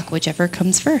 8 o'clock, whichever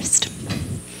comes first.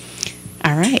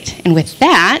 All right, and with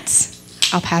that,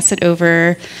 I'll pass it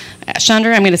over.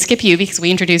 Chandra, I'm going to skip you because we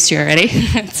introduced you already.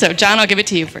 So John, I'll give it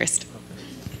to you first.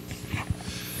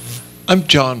 I'm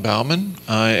John Bauman.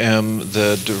 I am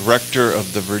the director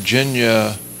of the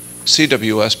Virginia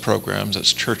CWS programs.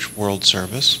 That's Church World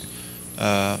Service.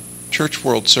 Church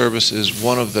World Service is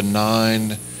one of the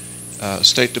 9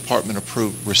 State Department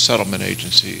approved resettlement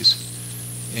agencies.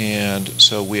 And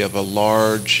so we have a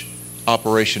large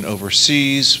operation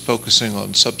overseas focusing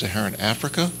on sub-Saharan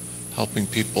Africa, helping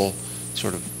people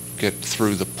sort of get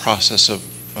through the process of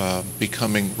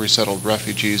becoming resettled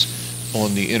refugees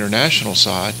on the international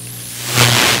side.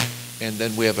 And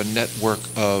then we have a network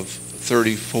of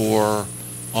 34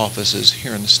 offices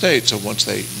here in the States. So once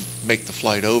they make the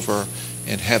flight over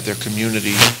and have their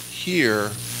community here,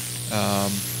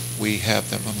 we have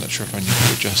them. I'm not sure if I need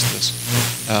to adjust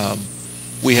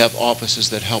this. We have offices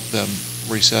that help them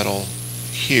resettle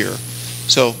here.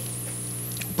 So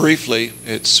briefly,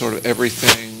 it's sort of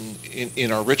everything.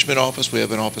 In our Richmond office, we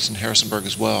have an office in Harrisonburg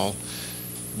as well.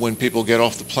 When people get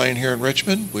off the plane here in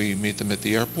Richmond, we meet them at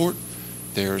the airport.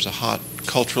 There's a hot,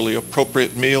 culturally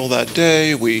appropriate meal that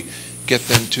day. We get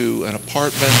them to an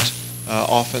apartment.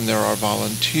 Often there are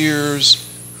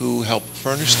volunteers who help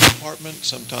furnish the apartment,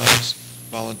 sometimes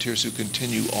volunteers who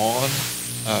continue on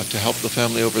to help the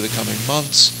family over the coming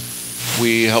months.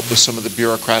 We help with some of the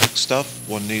bureaucratic stuff.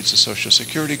 One needs a Social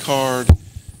Security card,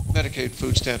 Medicaid,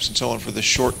 food stamps, and so on for the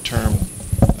short term.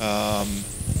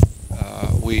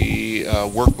 We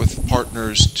work with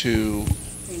partners to...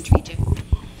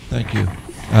 Thank you.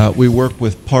 We work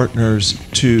with partners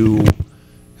to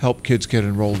help kids get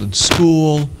enrolled in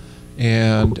school,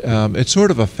 and it's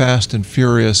sort of a fast and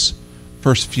furious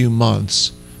first few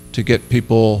months to get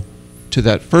people to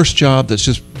that first job that's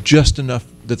just enough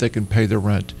that they can pay their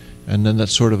rent, and then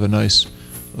that's sort of a nice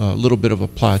little bit of a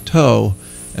plateau.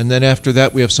 And then after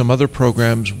that, we have some other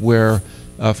programs where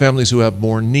families who have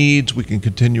more needs, we can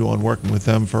continue on working with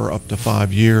them for up to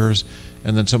 5 years.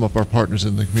 And then some of our partners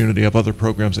in the community have other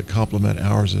programs that complement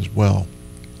ours as well.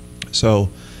 So,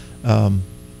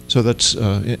 so that's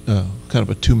kind of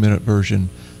a 2-minute version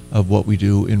of what we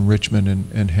do in Richmond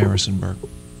and Harrisonburg.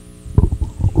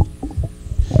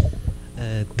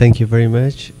 Thank you very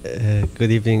much.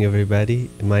 Good evening, everybody.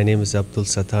 My name is Abdul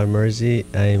Sattar Mirzi.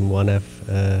 I'm one of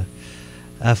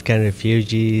Afghan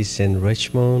refugees in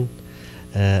Richmond.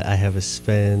 I have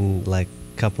spent like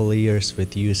a couple of years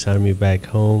with U.S. Army back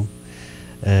home.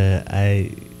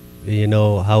 You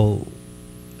know how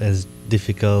it's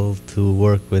difficult to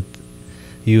work with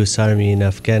U.S. Army in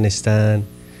Afghanistan.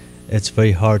 It's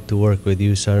very hard to work with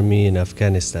U.S. Army in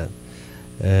Afghanistan.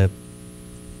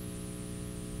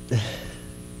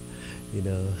 You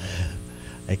know,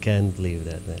 I can't believe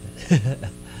that,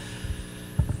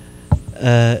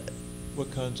 man.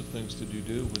 What kinds of things did you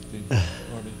do with the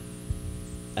Army?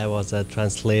 I was a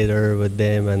translator with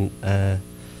them and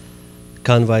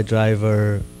convoy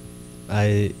driver.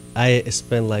 I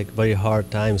spent like very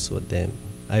hard times with them.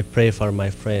 I pray for my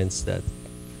friends that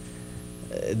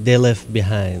they left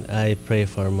behind. I pray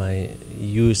for my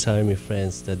U.S. Army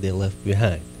friends that they left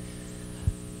behind.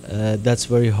 That's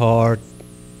very hard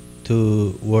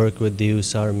to work with the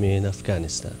U.S. Army in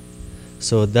Afghanistan.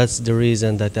 So that's the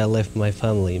reason that I left my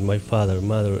family, my father,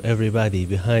 mother, everybody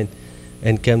behind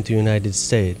and came to United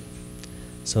States.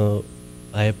 So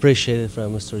I appreciate it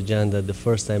from Mr. John that the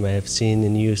first time I have seen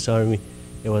in U.S. Army,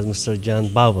 it was Mr. John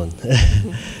Bowen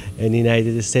in the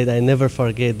United States. I never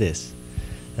forget this.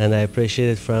 And I appreciate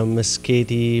it from Miss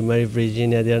Katie, Mary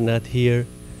Virginia, they're not here.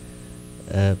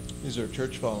 These are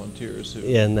church volunteers.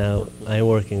 Yeah, now I'm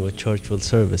working with Church World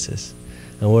Services.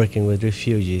 I'm working with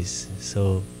refugees.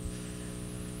 So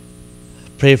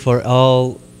pray for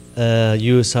all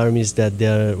U.S. armies that they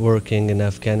are working in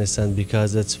Afghanistan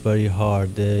because it's very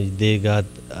hard. They got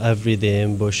everyday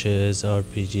ambushes,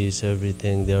 RPGs,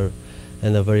 everything. They're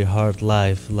in a very hard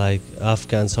life. Like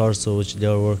Afghans also, which they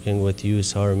are working with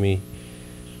U.S. Army.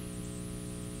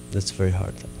 That's very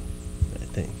hard, I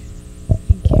think.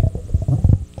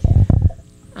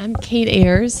 I'm Kate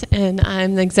Ayers, and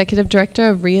I'm the Executive Director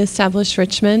of ReEstablish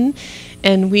Richmond,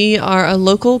 and we are a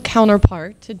local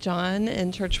counterpart to John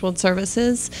and Church World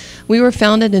Services. We were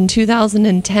founded in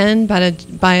 2010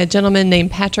 by a gentleman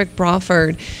named Patrick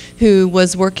Brawford, who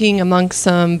was working amongst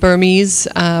some Burmese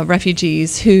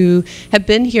refugees who have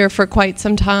been here for quite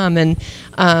some time, and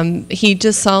he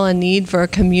just saw a need for a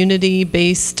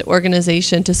community-based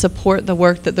organization to support the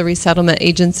work that the resettlement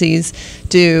agencies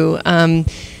do.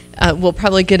 We'll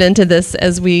probably get into this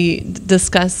as we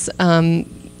discuss,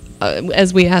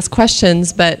 as we ask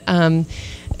questions, but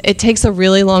it takes a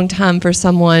really long time for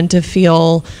someone to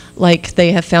feel like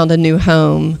they have found a new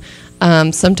home.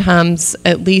 Sometimes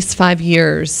at least 5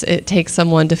 years it takes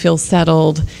someone to feel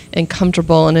settled and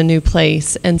comfortable in a new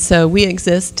place. And so we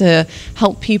exist to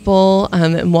help people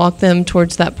and walk them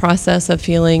towards that process of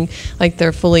feeling like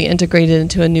they're fully integrated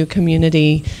into a new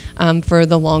community for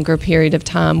the longer period of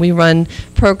time. We run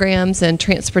programs in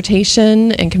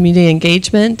transportation and community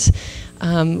engagement.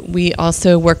 We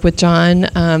also work with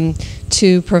John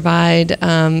to provide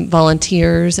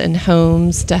volunteers and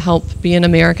homes to help be an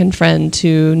American friend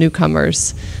to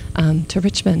newcomers to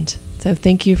Richmond. So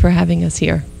thank you for having us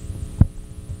here.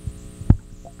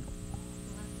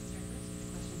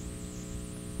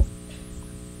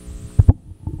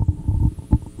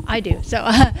 I do. So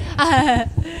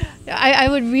I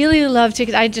would really love to,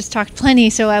 'cause I just talked plenty,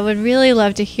 so I would really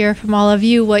love to hear from all of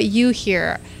you what you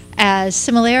hear as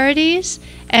similarities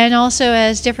and also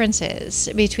as differences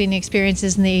between the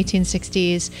experiences in the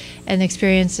 1860s and the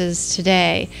experiences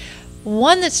today.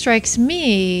 One that strikes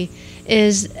me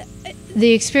is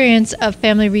the experience of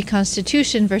family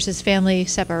reconstitution versus family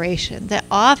separation. That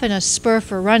often a spur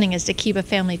for running is to keep a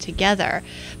family together.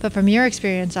 But from your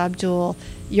experience, Abdul,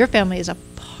 your family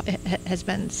has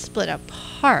been split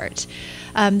apart.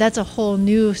 That's a whole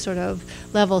new sort of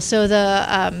level. So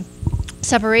the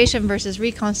separation versus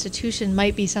reconstitution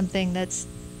might be something that's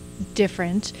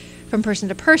different from person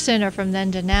to person or from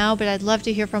then to now, but I'd love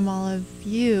to hear from all of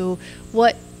you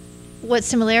what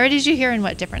similarities you hear and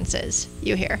what differences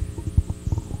you hear.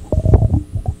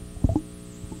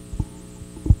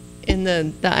 In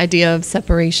the idea of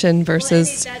separation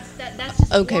versus... Well, that's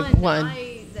just okay, one.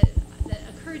 I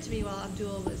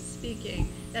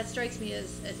strikes me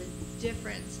as a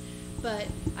difference. But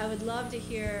I would love to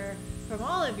hear from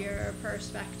all of your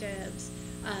perspectives.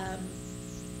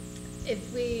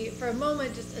 If we, for a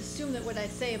moment, just assume that what I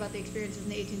say about the experiences in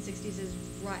the 1860s is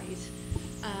right,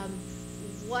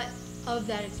 what of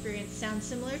that experience sounds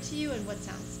similar to you and what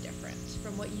sounds different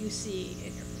from what you see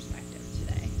in your perspective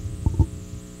today?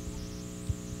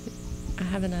 I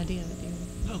have an idea.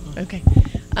 Okay.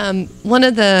 One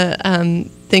of the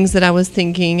things that I was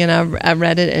thinking, and I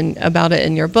read it about it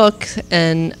in your book,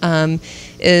 and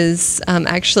is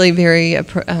actually very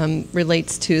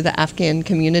relates to the Afghan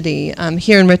community.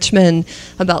 Here in Richmond,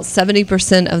 about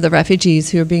 70% of the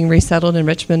refugees who are being resettled in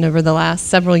Richmond over the last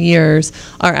several years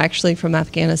are actually from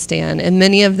Afghanistan, and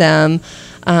many of them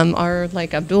are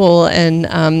like Abdul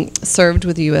and served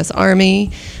with the U.S.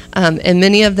 Army. And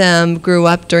many of them grew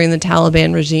up during the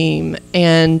Taliban regime.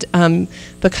 And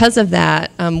because of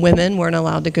that, women weren't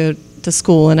allowed to go to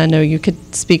school. And I know you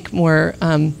could speak more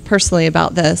personally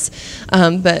about this.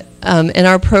 But in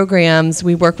our programs,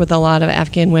 we work with a lot of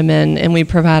Afghan women, and we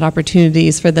provide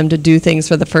opportunities for them to do things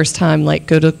for the first time, like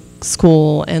go to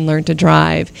school and learn to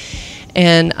drive.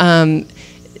 And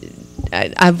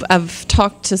I've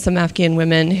talked to some Afghan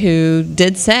women who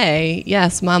did say,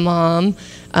 yes, my mom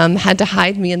had to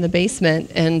hide me in the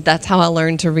basement, and that's how I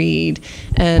learned to read.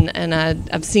 And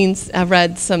I've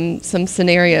read some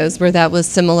scenarios where that was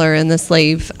similar in the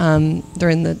slave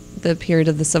during the period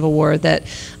of the Civil War, that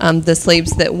the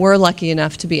slaves that were lucky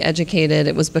enough to be educated,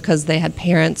 it was because they had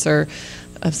parents or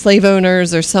slave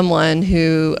owners or someone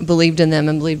who believed in them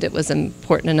and believed it was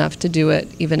important enough to do it,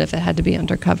 even if it had to be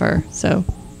undercover. So.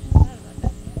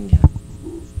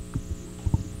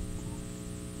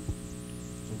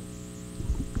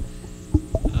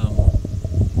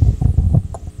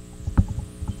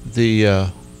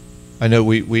 I know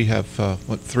we have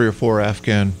 3 or 4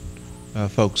 Afghan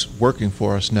folks working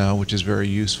for us now, which is very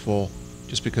useful,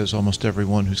 just because almost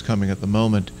everyone who's coming at the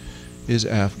moment is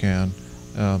Afghan.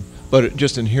 But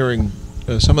just in hearing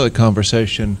some of the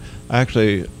conversation,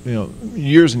 actually,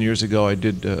 years and years ago, I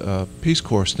did a Peace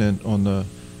Corps stint on the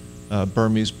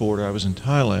Burmese border. I was in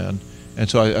Thailand, and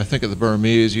so I think of the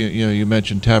Burmese. You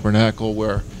mentioned Tabernacle,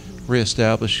 where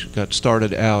ReEstablish got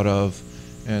started out of,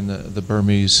 and the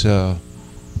Burmese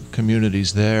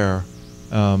communities there.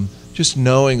 Just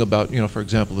knowing about, for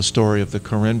example, the story of the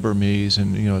Karen Burmese,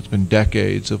 and it's been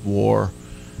decades of war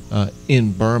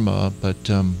in Burma, but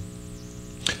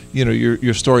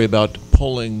your story about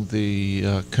pulling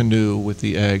the canoe with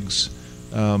the eggs,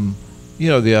 I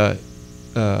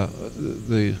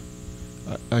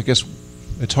guess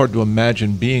it's hard to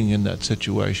imagine being in that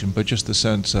situation, but just the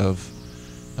sense of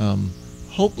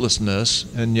hopelessness,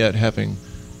 and yet having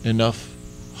enough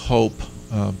hope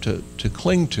to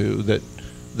cling to, that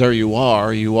there you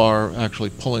are actually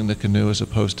pulling the canoe as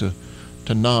opposed to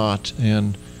not.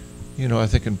 And I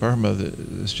think in Burma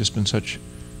there's just been such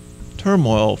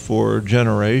turmoil for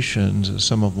generations,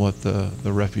 some of what the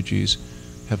refugees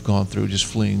have gone through, just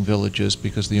fleeing villages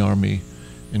because the army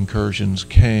incursions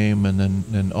came, and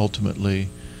then ultimately,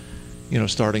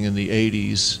 starting in the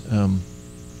 80s,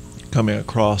 coming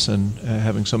across and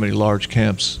having so many large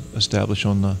camps established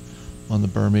on the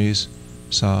Burmese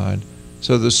side.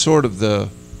 So there's sort of the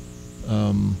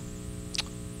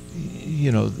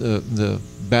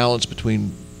balance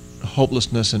between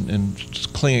hopelessness and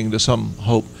just clinging to some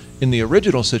hope in the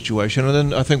original situation, and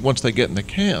then I think once they get in the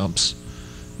camps,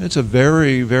 it's a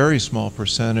very, very small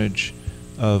percentage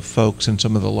of folks in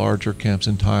some of the larger camps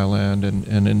in Thailand and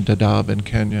in Dadaab in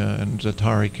Kenya and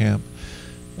Zatari camp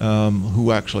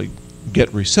who actually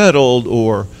get resettled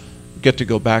or get to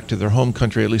go back to their home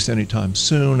country at least anytime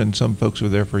soon, and some folks are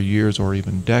there for years or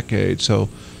even decades. So,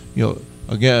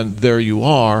 again, there you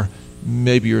are.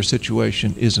 Maybe your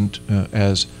situation isn't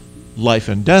as life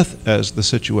and death as the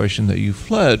situation that you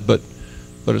fled, but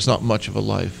it's not much of a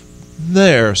life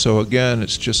there. So again,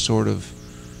 it's just sort of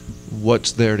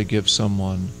what's there to give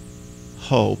someone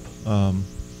hope.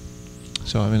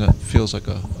 So I mean, that feels like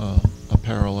a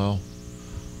parallel.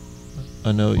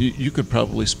 I know you could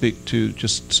probably speak to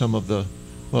just some of the,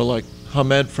 like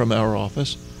Hamed from our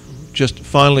office just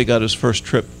finally got his first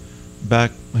trip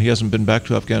back. He hasn't been back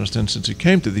to Afghanistan since he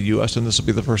came to the U.S., and this will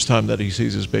be the first time that he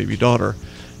sees his baby daughter.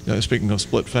 Speaking of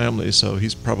split families, so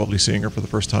he's probably seeing her for the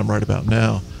first time right about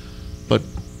now. But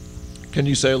can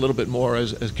you say a little bit more,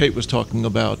 as Kate was talking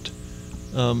about,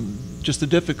 just the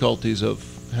difficulties of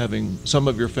having some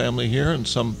of your family here and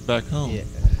some back home? Yeah.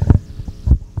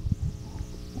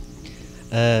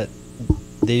 The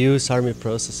U.S. Army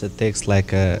process, it takes like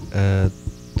to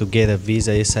get a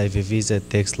visa, SIV visa, it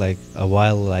takes like a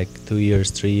while, like 2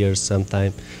 years, 3 years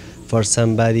sometime. For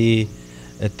somebody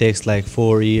it takes like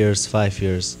 4 years, 5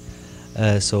 years.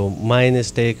 So mine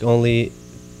is take only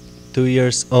 2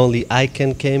 years only. I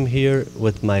can came here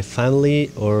with my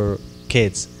family or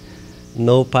kids.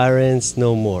 No parents,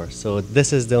 no more. So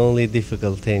this is the only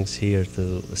difficult things here,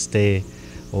 to stay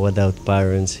without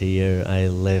parents here. I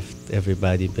left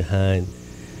everybody behind.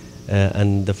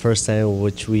 And the first time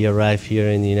which we arrived here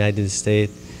in the United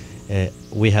States,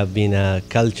 we have been a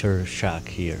culture shock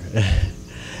here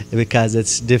because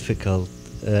it's difficult.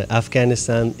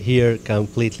 Afghanistan here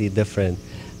completely different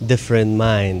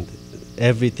mind.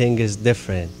 Everything is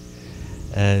different.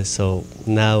 So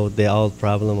now the old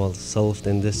problem was solved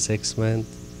in this 6 months.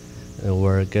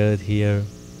 We're good here,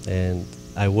 and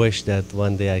I wish that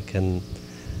one day I can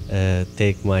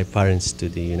take my parents to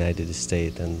the United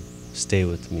States and stay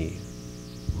with me.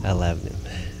 I love them.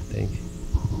 Thank you.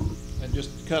 And just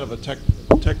kind of a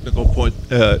technical point,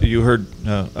 you heard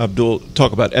Abdul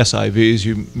talk about SIVs.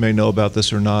 You may know about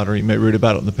this or not, or you may read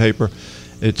about it in the paper.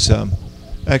 It's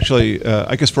actually,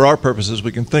 I guess for our purposes,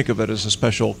 we can think of it as a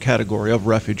special category of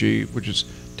refugee, which is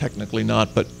technically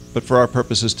not, but for our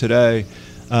purposes today,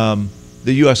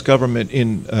 the U.S. government,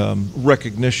 in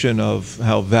recognition of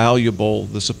how valuable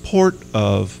the support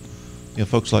of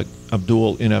folks like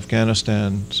Abdul in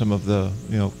Afghanistan, some of the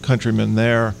countrymen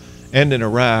there, and in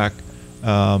Iraq,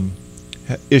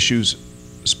 issues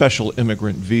special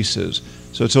immigrant visas.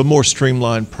 So it's a more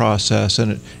streamlined process,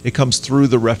 and it comes through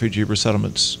the refugee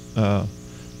resettlements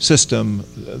system.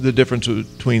 The difference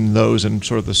between those and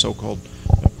sort of the so-called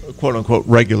quote-unquote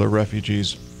regular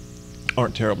refugees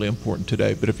aren't terribly important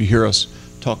today. But if you hear us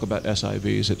talk about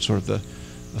SIVs, it's sort of the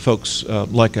folks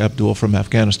like Abdul from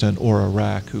Afghanistan or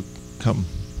Iraq who come.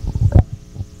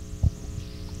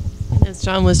 As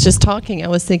John was just talking, I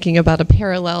was thinking about a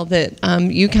parallel that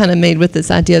you kind of made with this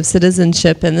idea of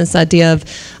citizenship and this idea of,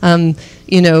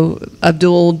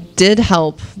 Abdul did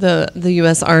help the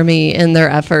U.S. Army in their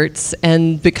efforts,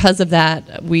 and because of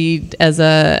that, we, as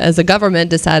a government,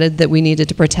 decided that we needed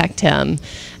to protect him,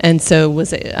 and so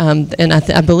was it, and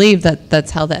I believe that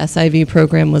that's how the SIV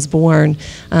program was born.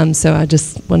 So I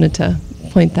just wanted to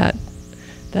point that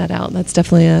out. That's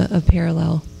definitely a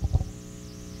parallel.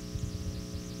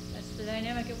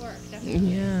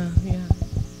 Yeah, yeah.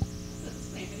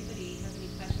 If anybody has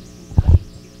any questions from the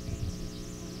audience, feel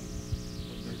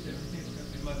free to jump on in.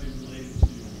 It might be related to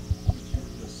what you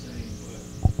were just saying, but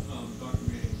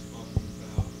Dr. Manning was talking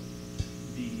about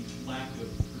the lack of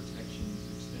protections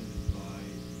extended by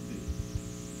that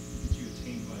you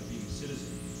attain by being a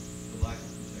citizen, the lack of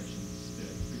protections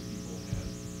that free people had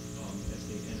as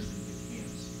they entered into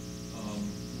camps.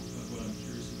 What I'm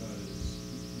curious about is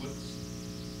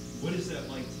what is that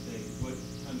like today? What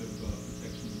kind of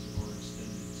protections are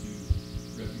extended to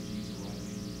refugees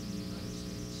arriving in the United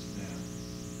States now,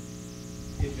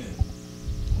 if any?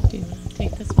 Do you want to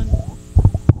take this one?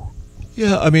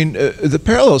 Yeah, I mean, the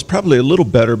parallel is probably a little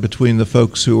better between the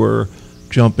folks who are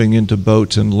jumping into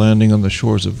boats and landing on the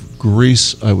shores of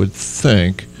Greece, I would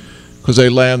think, because they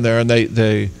land there and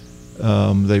they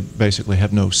basically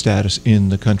have no status in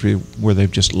the country where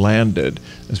they've just landed.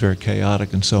 It's very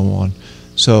chaotic and so on.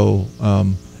 So,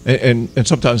 and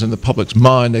sometimes in the public's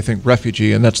mind, they think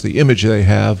refugee, and that's the image they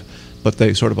have, but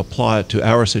they sort of apply it to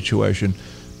our situation.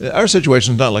 Our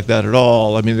situation is not like that at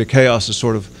all. I mean, the chaos is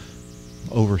sort of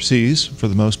overseas for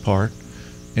the most part.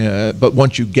 But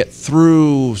once you get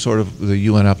through sort of the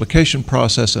UN application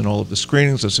process and all of the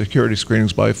screenings, the security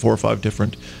screenings by 4 or 5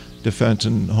 different defense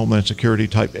and homeland security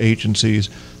type agencies,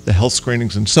 the health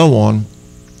screenings and so on,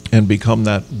 and become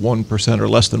that 1% or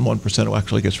less than 1% who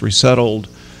actually gets resettled,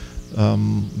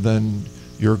 then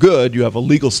you're good. You have a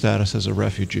legal status as a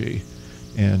refugee.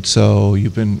 And so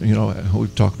you've been,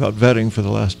 we've talked about vetting for the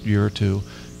last year or two.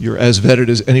 You're as vetted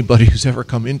as anybody who's ever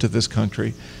come into this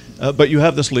country. But you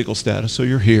have this legal status, so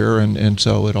you're here, and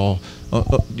so it all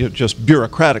just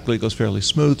bureaucratically goes fairly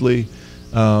smoothly.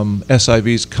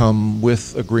 SIVs come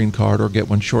with a green card or get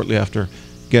one shortly after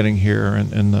getting here,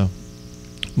 and the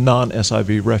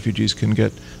non-SIV refugees can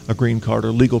get a green card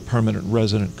or legal permanent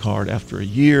resident card after a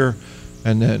year,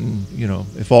 and then,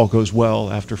 if all goes well,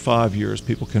 after 5 years,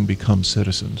 people can become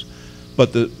citizens.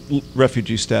 But the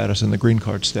refugee status and the green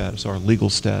card status are legal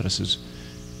statuses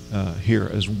here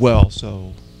as well.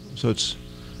 So it's,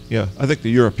 yeah, I think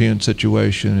the European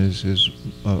situation is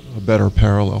a better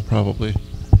parallel, probably.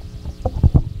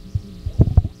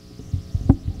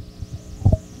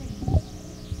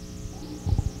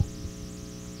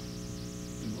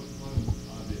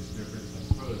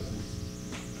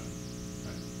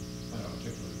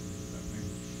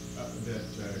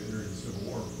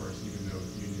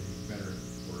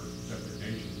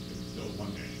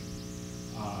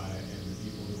 and the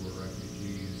people who were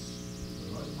refugees, for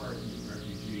the most part,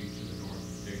 refugees to the north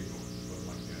stayed north. It wasn't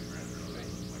like that, rather, it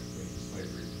was like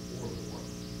slavery before the war.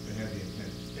 They had the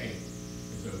intent to stay.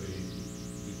 And so the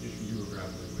issue you were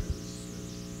grappling with is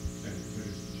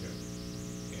citizenship.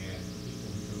 And the people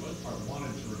who, for the most part,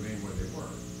 wanted to remain where they were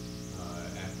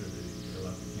after they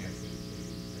left the camps. They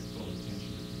had full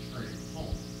intention of returning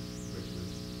home, which was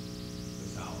the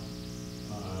South.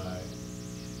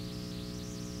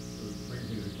 So it brings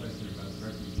me to the question about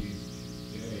refugees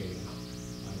today.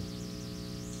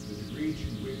 The degree to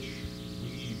which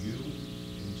we do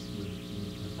and would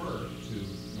prefer to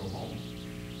go home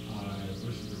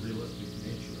versus the realistic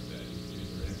nature of that. Is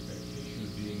there an expectation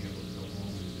of being able to go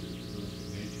home? Is there the realistic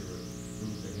nature of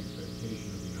realistic expectation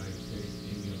of the United States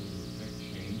being able to affect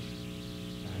change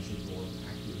as a more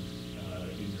active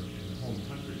in the home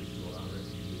countries to allow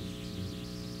refugees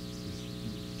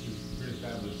to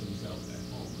reestablish themselves at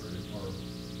home? Or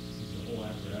is the whole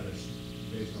apparatus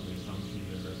based on the assumption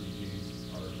that refugees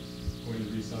are going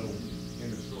to resettle,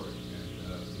 end of story,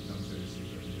 and become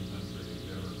citizens of a new country and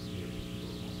never be able to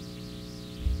go home?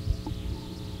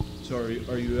 So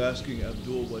are you asking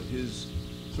Abdul what his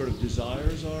sort of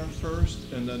desires are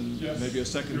first, and then maybe a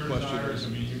second your question? Desires, I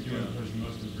mean, you're the person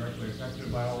most directly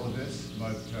affected by all of this,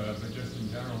 but just in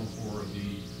general for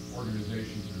the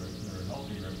organizations that are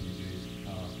helping refugees,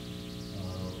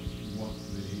 what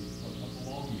the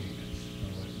long game is.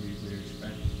 Like we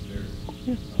expect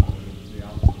the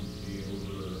outcome to be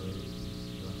over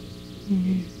not just the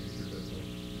immediate future, but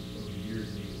over years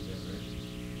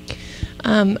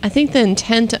and I think the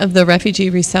intent of the Refugee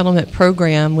Resettlement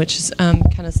Program, which is, kind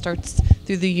of starts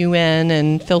through the UN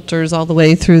and filters all the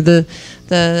way through the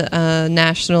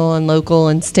national and local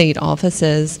and state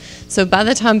offices. So by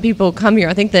the time people come here,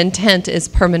 I think the intent is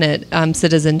permanent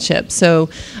citizenship. So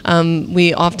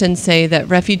we often say that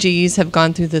refugees have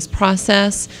gone through this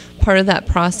process. Part of that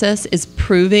process is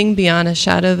proving beyond a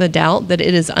shadow of a doubt that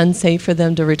it is unsafe for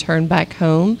them to return back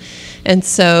home. And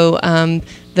so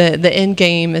the end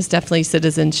game is definitely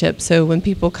citizenship. So when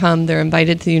people come, they're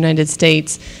invited to the United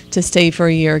States to stay for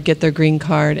a year, get their green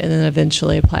card, and then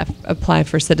eventually apply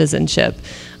for citizenship.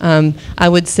 I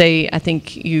would say, I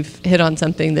think you've hit on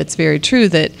something that's very true,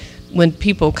 that when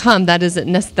people come,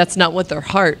 that's not what their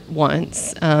heart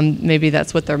wants. Maybe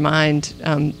that's what their mind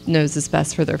knows is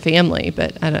best for their family.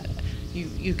 But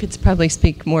you could probably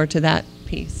speak more to that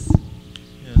piece.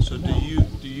 Yeah. So do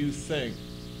you think,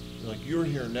 like, you're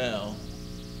here now,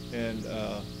 and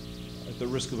at the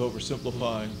risk of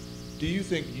oversimplifying, do you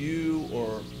think you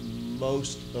or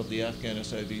most of the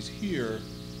Afghanistanis here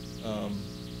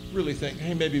really think,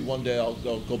 hey, maybe one day I'll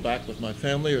go back with my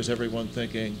family? Or is everyone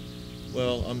thinking,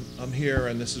 well, I'm here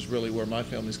and this is really where my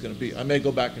family's going to be. I may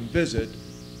go back and visit,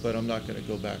 but I'm not going to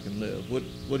go back and live.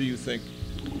 What do you think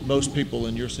most people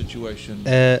in your situation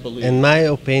believe? In my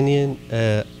opinion,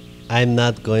 I'm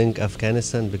not going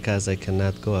Afghanistan because I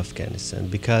cannot go Afghanistan,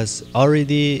 because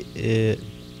already,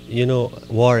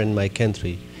 war in my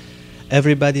country.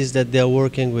 Everybody's that they're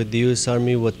working with the U.S.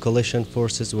 Army, with coalition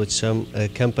forces, with some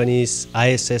companies,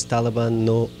 ISIS, Taliban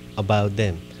know about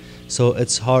them. So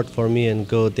it's hard for me and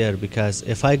go there, because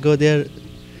if I go there,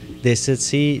 they said,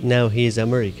 see, now he is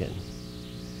American.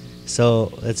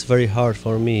 So it's very hard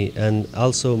for me. And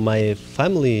also my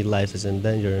family life is in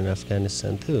danger in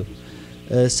Afghanistan too.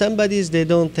 They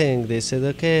don't think, they said,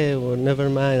 okay, well, never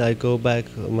mind, I go back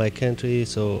to my country.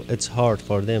 So it's hard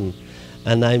for them.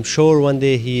 And I'm sure one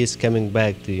day he is coming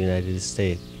back to the United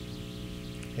States.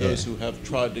 Those who have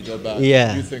tried to go back,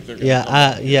 yeah, you think they're going to come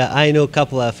back? Yeah, I know a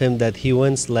couple of him that he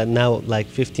wants, like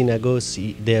 15 ago,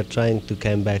 they're trying to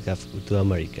come back to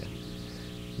America.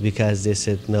 Because they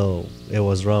said, no, it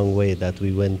was wrong way that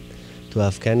we went to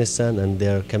Afghanistan, and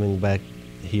they're coming back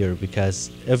here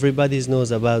because everybody knows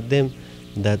about them,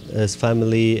 that his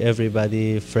family,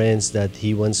 everybody, friends, that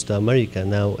he wants to America.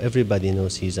 Now everybody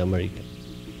knows he's American.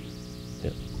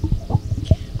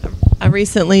 I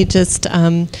recently just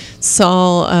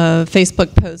saw a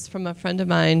Facebook post from a friend of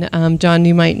mine. John,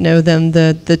 you might know them,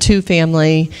 the Tu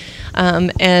family,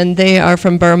 and they are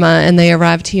from Burma, and they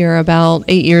arrived here about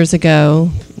 8 years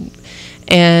ago.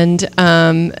 And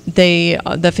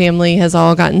the family has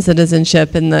all gotten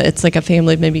citizenship, and it's like a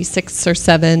family of maybe 6 or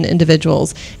 7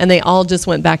 individuals, and they all just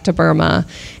went back to Burma.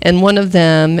 And one of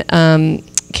them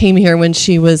came here when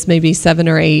she was maybe 7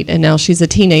 or 8, and now she's a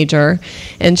teenager.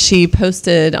 And she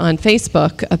posted on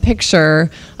Facebook a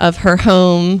picture of her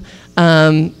home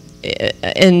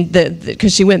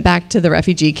because she went back to the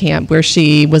refugee camp where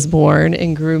she was born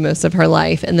and grew most of her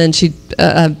life, and then she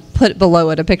put below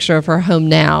it a picture of her home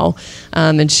now,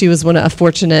 and she was a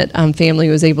fortunate family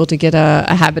who was able to get a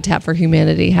Habitat for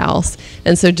Humanity house,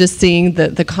 and so just seeing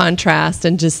the contrast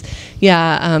and just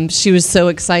she was so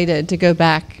excited to go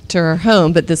back to her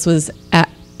home, but this was at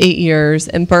 8 years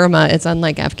in Burma. It's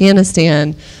unlike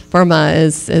Afghanistan. Burma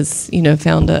is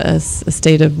found a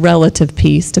state of relative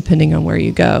peace depending on where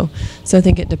you go. So I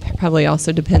think it probably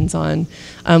also depends on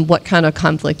what kind of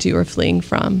conflict you are fleeing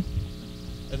from.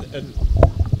 And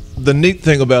the neat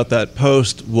thing about that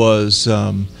post was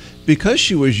because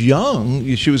she was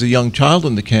young, she was a young child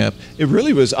in the camp, it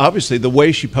really was obviously, the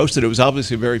way she posted it was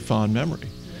obviously a very fond memory.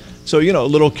 So,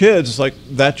 little kids, it's like,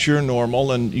 that's your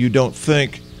normal, and you don't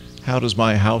think, how does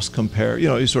my house compare?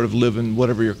 You sort of live in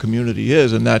whatever your community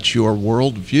is, and that's your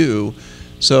worldview.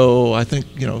 So I think,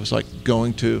 it's like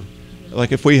going to,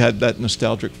 like if we had that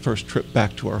nostalgic first trip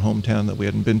back to our hometown that we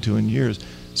hadn't been to in years.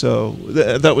 So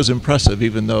that was impressive,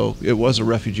 even though it was a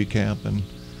refugee camp, and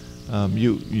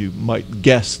you might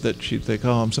guess that she'd think,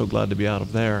 oh, I'm so glad to be out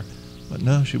of there. But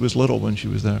no, she was little when she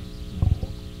was there.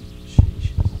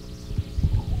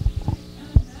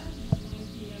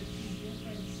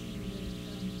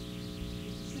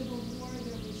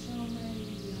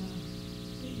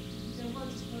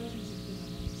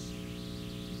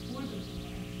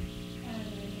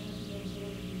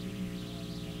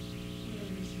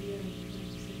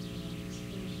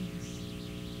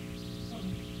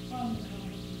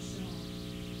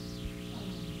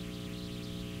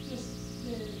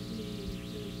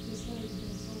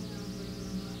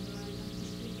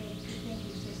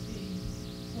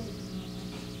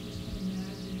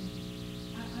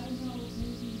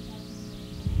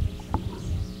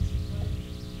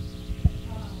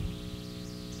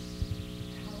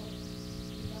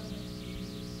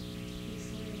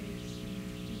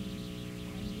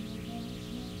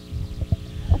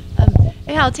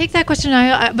 Yeah, I'll take that question,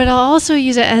 but I'll also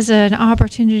use it as an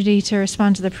opportunity to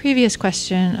respond to the previous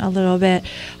question a little bit.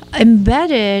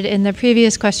 Embedded in the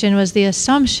previous question was the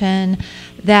assumption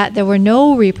that there were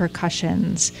no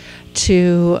repercussions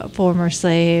to former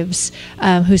slaves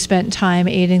who spent time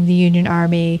aiding the Union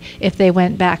Army if they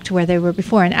went back to where they were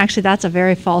before. And actually, that's a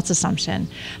very false assumption.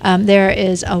 There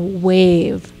is a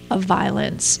wave of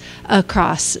violence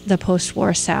across the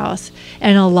post-war South,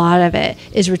 and a lot of it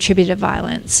is retributive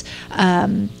violence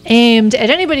aimed at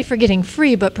anybody for getting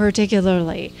free, but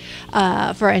particularly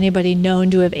for anybody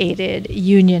known to have aided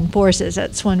Union forces.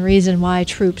 That's one reason why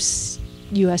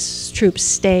U.S. troops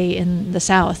stay in the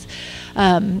South,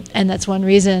 and that's one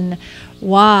reason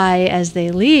why, as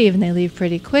they leave, and they leave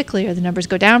pretty quickly, or the numbers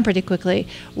go down pretty quickly,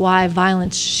 why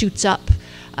violence shoots up.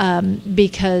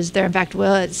 Because there, in fact,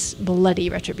 was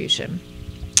bloody retribution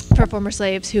for former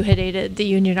slaves who had aided the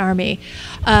Union Army.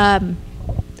 And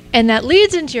that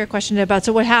leads into your question about,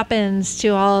 so what happens to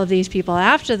all of these people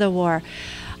after the war?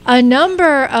 A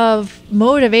number of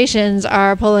motivations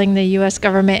are pulling the U.S.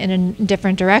 government in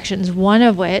different directions, one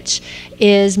of which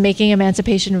is making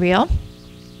emancipation real.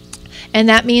 And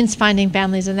that means finding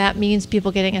families, and that means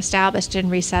people getting established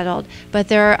and resettled. But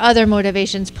there are other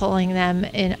motivations pulling them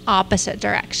in opposite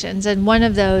directions. And one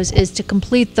of those is to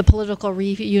complete the political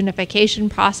reunification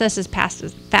process as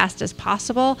fast as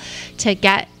possible, to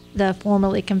get the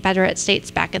formerly Confederate states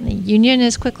back in the Union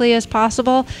as quickly as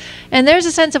possible. And there's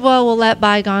a sense of, well, we'll let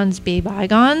bygones be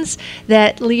bygones,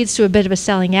 that leads to a bit of a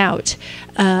selling out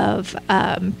of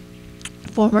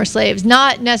former slaves,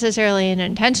 not necessarily an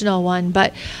intentional one,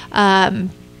 but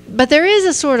there is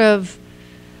a sort of,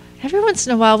 every once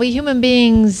in a while, we human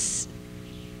beings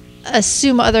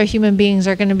assume other human beings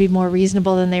are going to be more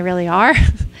reasonable than they really are.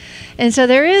 And so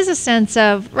there is a sense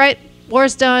of, right,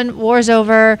 war's done, war's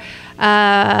over,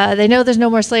 they know there's no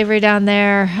more slavery down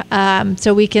there,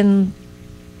 so we can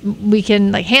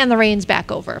like hand the reins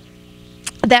back over.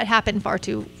 That happened far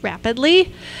too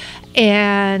rapidly.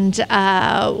 And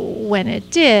when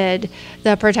it did,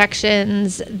 the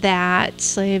protections that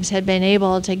slaves had been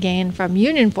able to gain from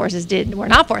Union forces were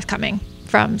not forthcoming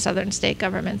from Southern state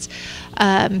governments.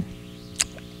 There's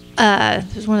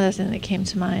one other thing that came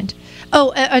to mind.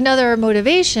 Oh, another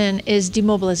motivation is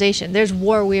demobilization. There's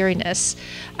war weariness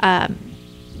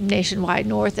nationwide,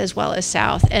 north as well as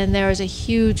south, and there is a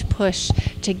huge push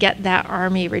to get that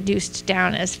army reduced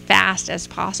down as fast as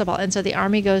possible. And so the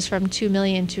army goes from 2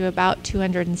 million to about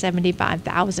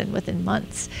 275,000 within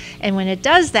months. And when it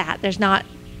does that, there's not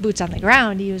boots on the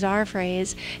ground, to use our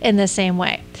phrase, in the same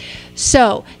way.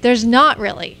 So there's not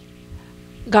really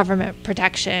government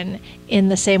protection in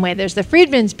the same way. There's the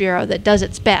Freedmen's Bureau that does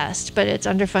its best, but it's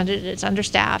underfunded, it's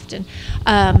understaffed, and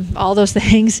all those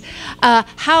things.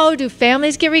 How do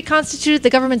families get reconstituted? The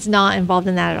government's not involved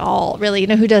in that at all, really. You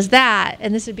know who does that?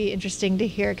 And this would be interesting to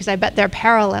hear, because I bet there are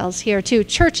parallels here too.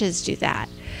 Churches do that.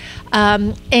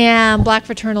 And Black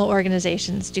fraternal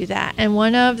organizations do that. And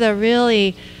one of the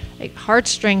really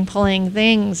heartstring pulling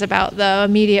things about the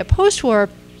immediate post-war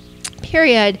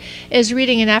period is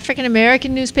reading in African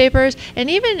American newspapers and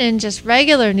even in just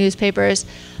regular newspapers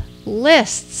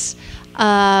lists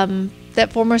that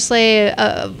former slave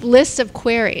lists of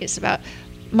queries about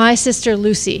my sister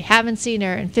Lucy, haven't seen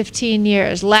her in 15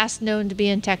 years, last known to be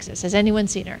in Texas. Has anyone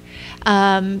seen her?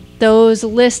 Those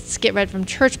lists get read from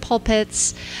church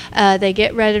pulpits. They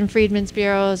get read in Freedmen's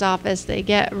Bureau's office. They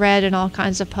get read in all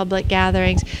kinds of public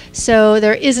gatherings. So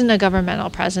there isn't a governmental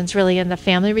presence really in the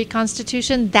family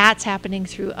reconstitution. That's happening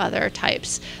through other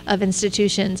types of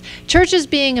institutions. Churches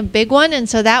being a big one, and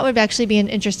so that would actually be an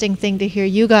interesting thing to hear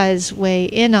you guys weigh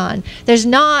in on. There's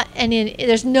no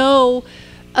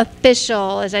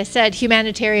official, as I said,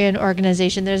 humanitarian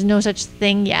organization. There's no such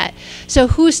thing yet. So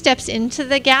who steps into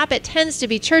the gap? It tends to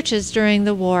be churches during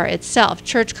the war itself,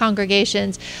 church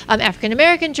congregations, African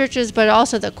American churches, but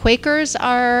also the Quakers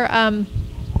are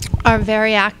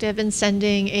very active in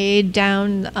sending aid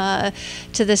down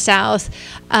to the South.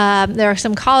 There are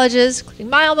some colleges, including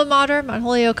my alma mater, Mount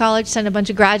Holyoke College, send a bunch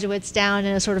of graduates down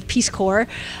in a sort of Peace Corps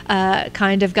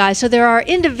kind of guy. So there are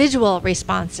individual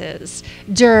responses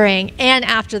during and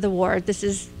after the war. This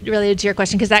is related to your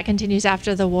question because that continues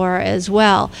after the war as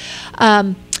well.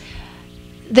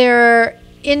 They're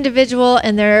individual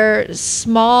and they're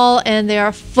small and they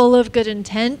are full of good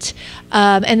intent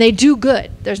and they do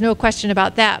good. There's no question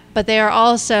about that. But they are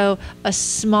also a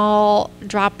small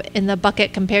drop in the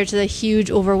bucket compared to the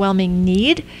huge, overwhelming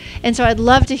need. And so I'd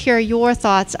love to hear your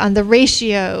thoughts on the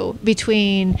ratio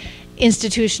between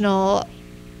institutional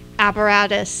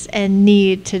apparatus and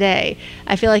need today.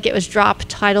 I feel like it was drop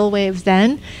tidal wave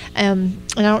then, and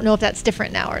I don't know if that's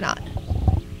different now or not.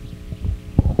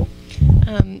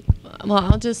 Well,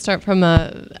 I'll just start from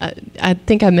I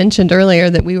think I mentioned earlier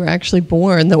that we were actually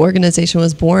born, the organization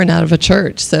was born out of a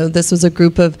church. So this was a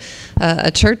group of,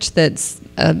 a church that's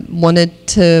wanted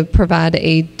to provide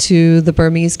aid to the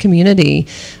Burmese community.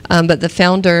 But the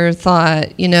founder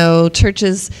thought, you know,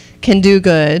 churches can do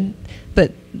good,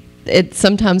 but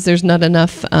sometimes there's not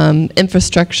enough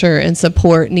infrastructure and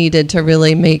support needed to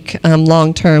really make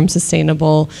long-term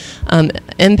sustainable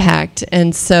impact.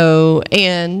 And so,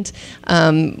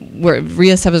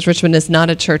 ReEstablish Richmond is not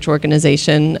a church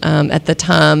organization. At the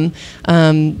time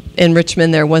in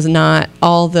Richmond, there was not,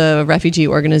 all the refugee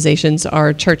organizations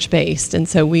are church-based. And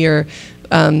so we are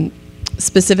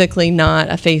specifically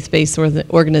not a faith-based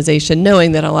organization,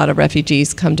 knowing that a lot of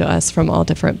refugees come to us from all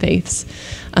different faiths.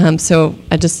 So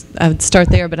I would start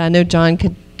there, but I know John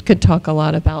could talk a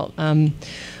lot about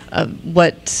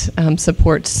what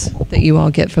supports that you all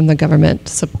get from the government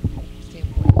standpoint.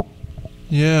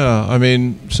 Yeah, I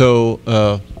mean, so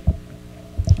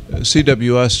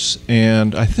CWS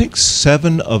and I think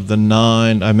 7 of the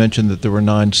 9, I mentioned that there were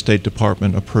 9 State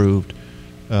Department approved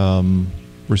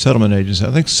resettlement agencies.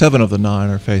 I think 7 of the 9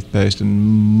 are faith-based, and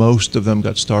most of them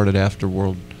got started after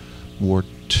World War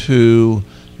II,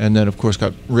 and then of course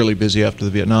got really busy after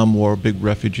the Vietnam War, big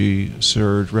refugee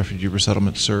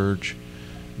resettlement surge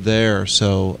there.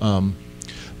 So,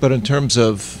 but in terms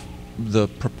of the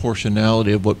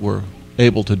proportionality of what we're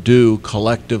able to do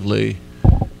collectively,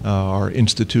 our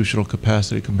institutional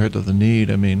capacity compared to the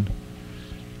need, I mean,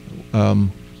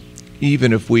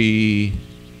 even if we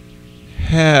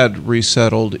had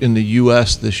resettled in the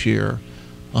U.S. this year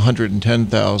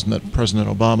 110,000 that President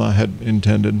Obama had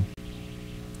intended,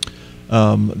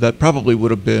 that probably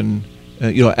would have been,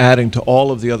 adding to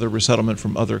all of the other resettlement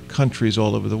from other countries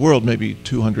all over the world, maybe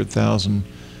 200,000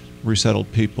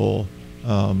 resettled people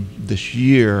this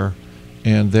year,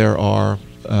 and there are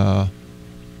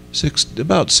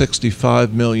about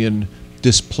 65 million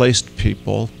displaced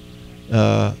people.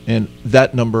 And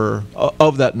that number,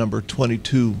 of that number,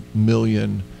 22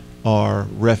 million are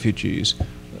refugees.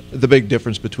 The big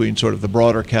difference between sort of the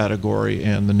broader category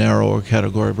and the narrower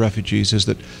category of refugees is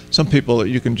that some people,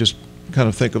 you can just kind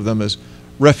of think of them as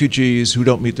refugees who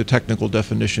don't meet the technical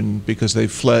definition because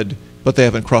they've fled, but they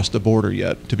haven't crossed the border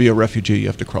yet. To be a refugee, you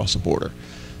have to cross the border.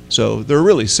 So there are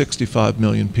really 65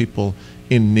 million people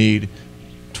in need.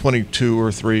 22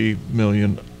 or 3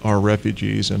 million are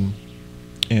refugees,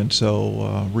 and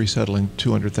so resettling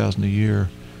 200,000 a year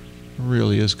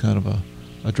really is kind of a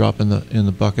drop in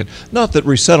the bucket. Not that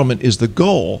resettlement is the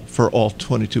goal for all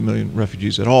 22 million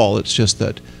refugees at all. It's just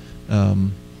that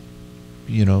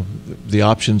you know, the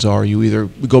options are you either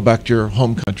go back to your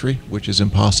home country, which is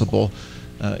impossible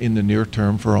in the near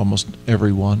term for almost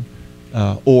everyone,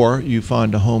 or you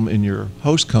find a home in your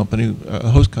host company,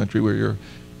 host country where your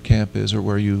camp is or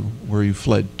where you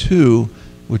fled to,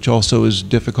 which also is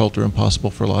difficult or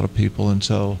impossible for a lot of people. And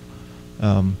so,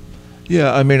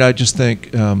 yeah, I mean, I just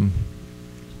think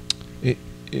it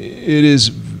is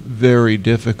very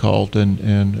difficult,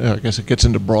 and I guess it gets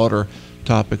into broader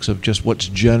topics of just what's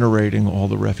generating all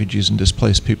the refugees and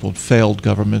displaced people, failed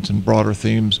governments, and broader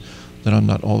themes that I'm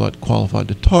not all that qualified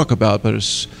to talk about, but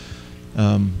it's,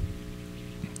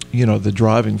 you know, the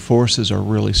driving forces are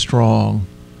really strong,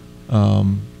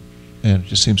 and it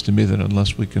just seems to me that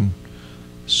unless we can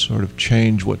sort of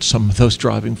change what some of those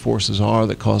driving forces are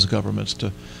that cause governments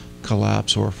to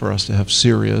collapse, or for us to have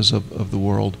Syrias of the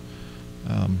world,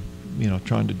 you know,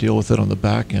 trying to deal with it on the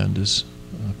back end is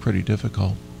pretty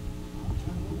difficult.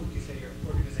 What would you say your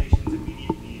organization's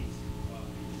immediate needs,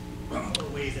 or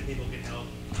ways that people can help?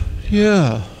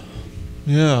 Yeah,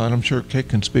 and I'm sure Kate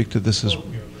can speak to this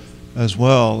as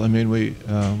well. I mean, we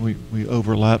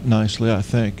overlap nicely, I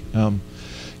think.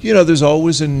 You know, there's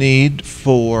always a need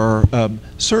for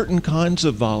certain kinds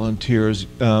of volunteers.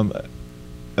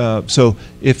 So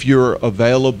if you're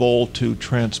available to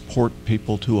transport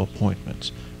people to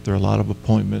appointments, there are a lot of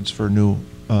appointments for new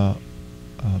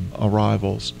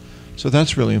arrivals. So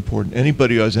that's really important.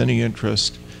 Anybody who has any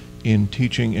interest in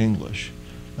teaching English,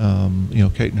 you know,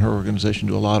 Kate and her organization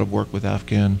do a lot of work with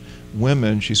Afghan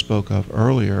women she spoke of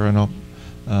earlier, and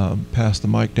I'll pass the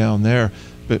mic down there.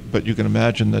 But you can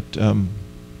imagine that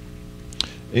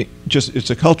it's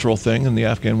a cultural thing, and the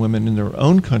Afghan women in their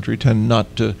own country tend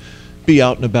not to be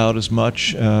out and about as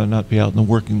much, not be out in the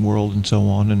working world and so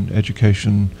on, and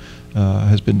education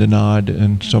has been denied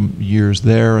in some years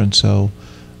there, and so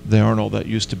they aren't all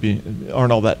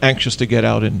that anxious to get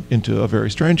out into a very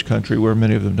strange country where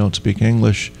many of them don't speak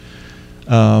English.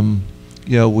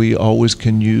 You know, we always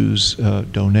can use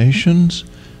donations.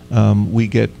 We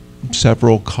get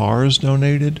several cars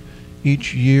donated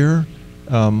each year,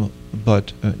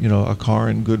 but you know, a car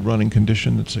in good running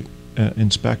condition that's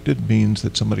inspected means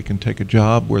that somebody can take a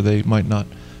job where they might not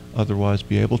otherwise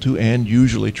be able to, and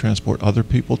usually transport other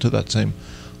people to that same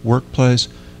workplace.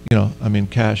 You know, I mean,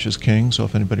 cash is king, so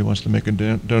if anybody wants to make a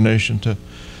donation to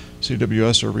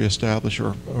CWS or ReEstablish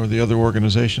or the other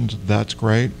organizations, that's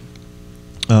great.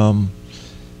 And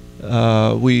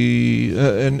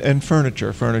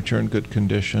furniture in good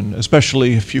condition,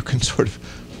 especially if you can sort of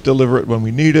deliver it when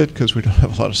we need it, because we don't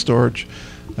have a lot of storage.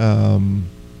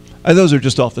 And those are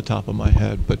just off the top of my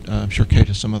head, but I'm sure Kate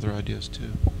has some other ideas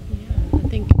too. Yeah, I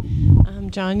think,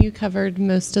 John, you covered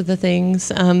most of the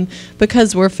things.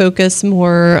 Because we're focused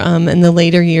more in the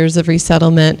later years of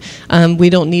resettlement, we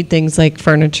don't need things like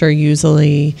furniture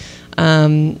usually.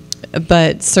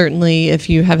 But certainly if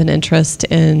you have an interest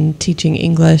in teaching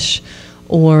English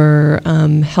or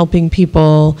helping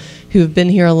people who've been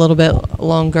here a little bit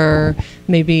longer,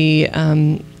 maybe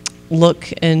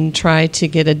look and try to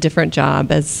get a different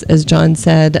job. As John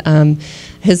said,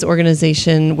 his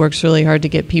organization works really hard to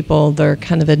get people their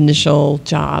kind of initial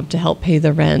job to help pay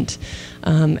the rent.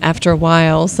 After a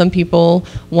while, some people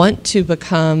want to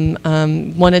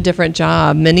want a different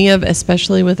job. Many of,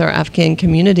 especially with our Afghan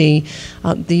community,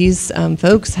 these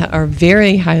folks are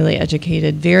very highly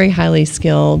educated, very highly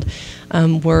skilled.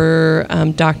 We're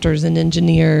doctors and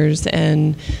engineers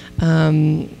and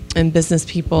business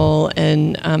people,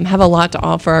 and have a lot to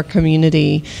offer our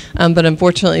community. But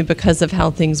unfortunately, because of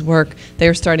how things work,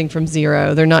 they're starting from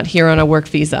zero. They're not here on a work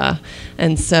visa.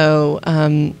 And so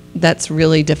that's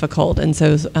really difficult. And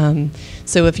so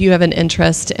so if you have an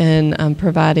interest in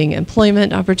providing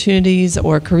employment opportunities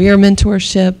or career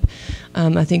mentorship,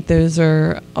 I think those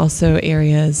are also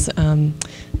areas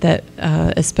that,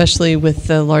 especially with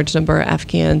the large number of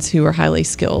Afghans who are highly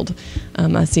skilled,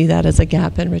 I see that as a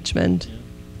gap in Richmond.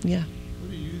 Yeah.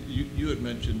 What do you had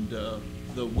mentioned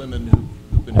the women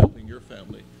who've been helping your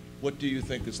family. What do you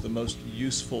think is the most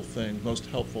useful thing, most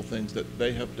helpful things that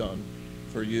they have done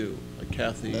for you, like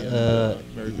Kathy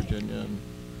and Mary Virginia? And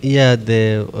yeah,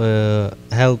 they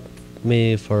helped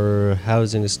me for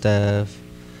housing staff,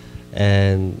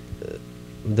 and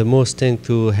the most thing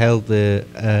to help the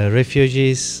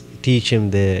refugees, teach them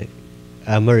the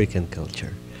American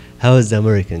culture. How is the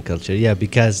American culture? Yeah,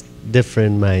 because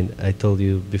different mind. I told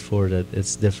you before that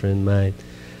it's different mind.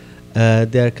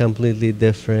 They are completely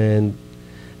different.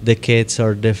 The kids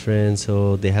are different,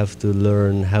 so they have to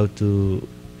learn how to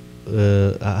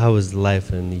how is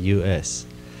life in the U.S.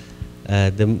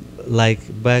 Like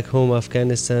back home,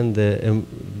 Afghanistan,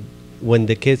 when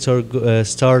the kids are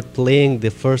start playing,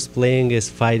 the first playing is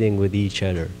fighting with each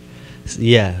other.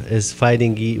 Yeah, is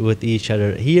fighting with each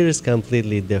other. Here is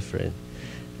completely different.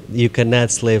 You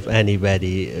cannot slave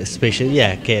anybody, especially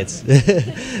kids.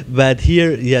 But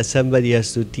here, somebody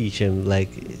has to teach him like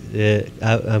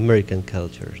American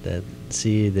culture. That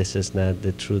see, this is not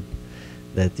the truth.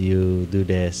 That you do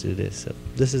this, do this. So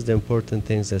this is the important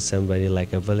things that somebody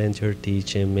like a volunteer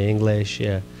teach him English.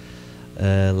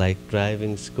 Like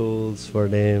driving schools for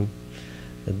them,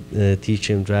 teach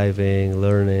him driving,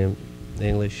 learn him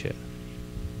English.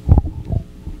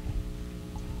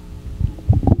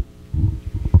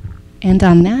 And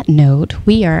on that note,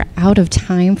 we are out of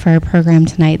time for our program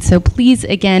tonight. So please,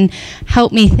 again,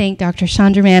 help me thank Dr.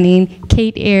 Chandra Manning,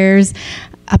 Kate Ayers,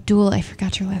 Abdul, I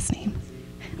forgot your last name.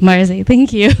 Marzi,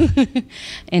 thank you.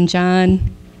 And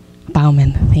John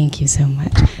Bauman, thank you so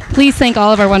much. Please thank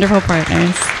all of our wonderful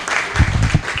partners.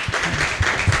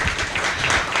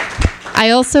 I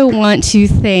also want to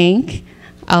thank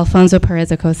Alfonso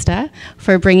Perez Acosta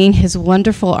for bringing his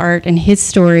wonderful art and his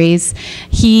stories.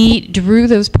 He drew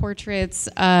those portraits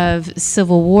of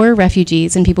Civil War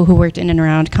refugees and people who worked in and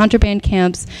around contraband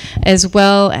camps, as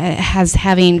well as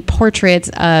having portraits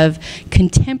of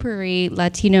contemporary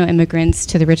Latino immigrants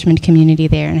to the Richmond community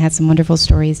there, and had some wonderful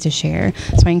stories to share.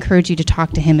 So I encourage you to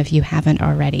talk to him if you haven't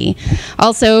already.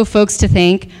 Also, folks to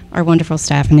thank our wonderful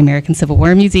staff in the American Civil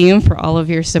War Museum for all of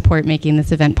your support making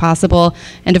this event possible,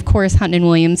 and of course Hunt and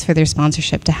Williams for their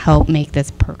sponsorship to help make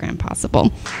this program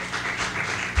possible.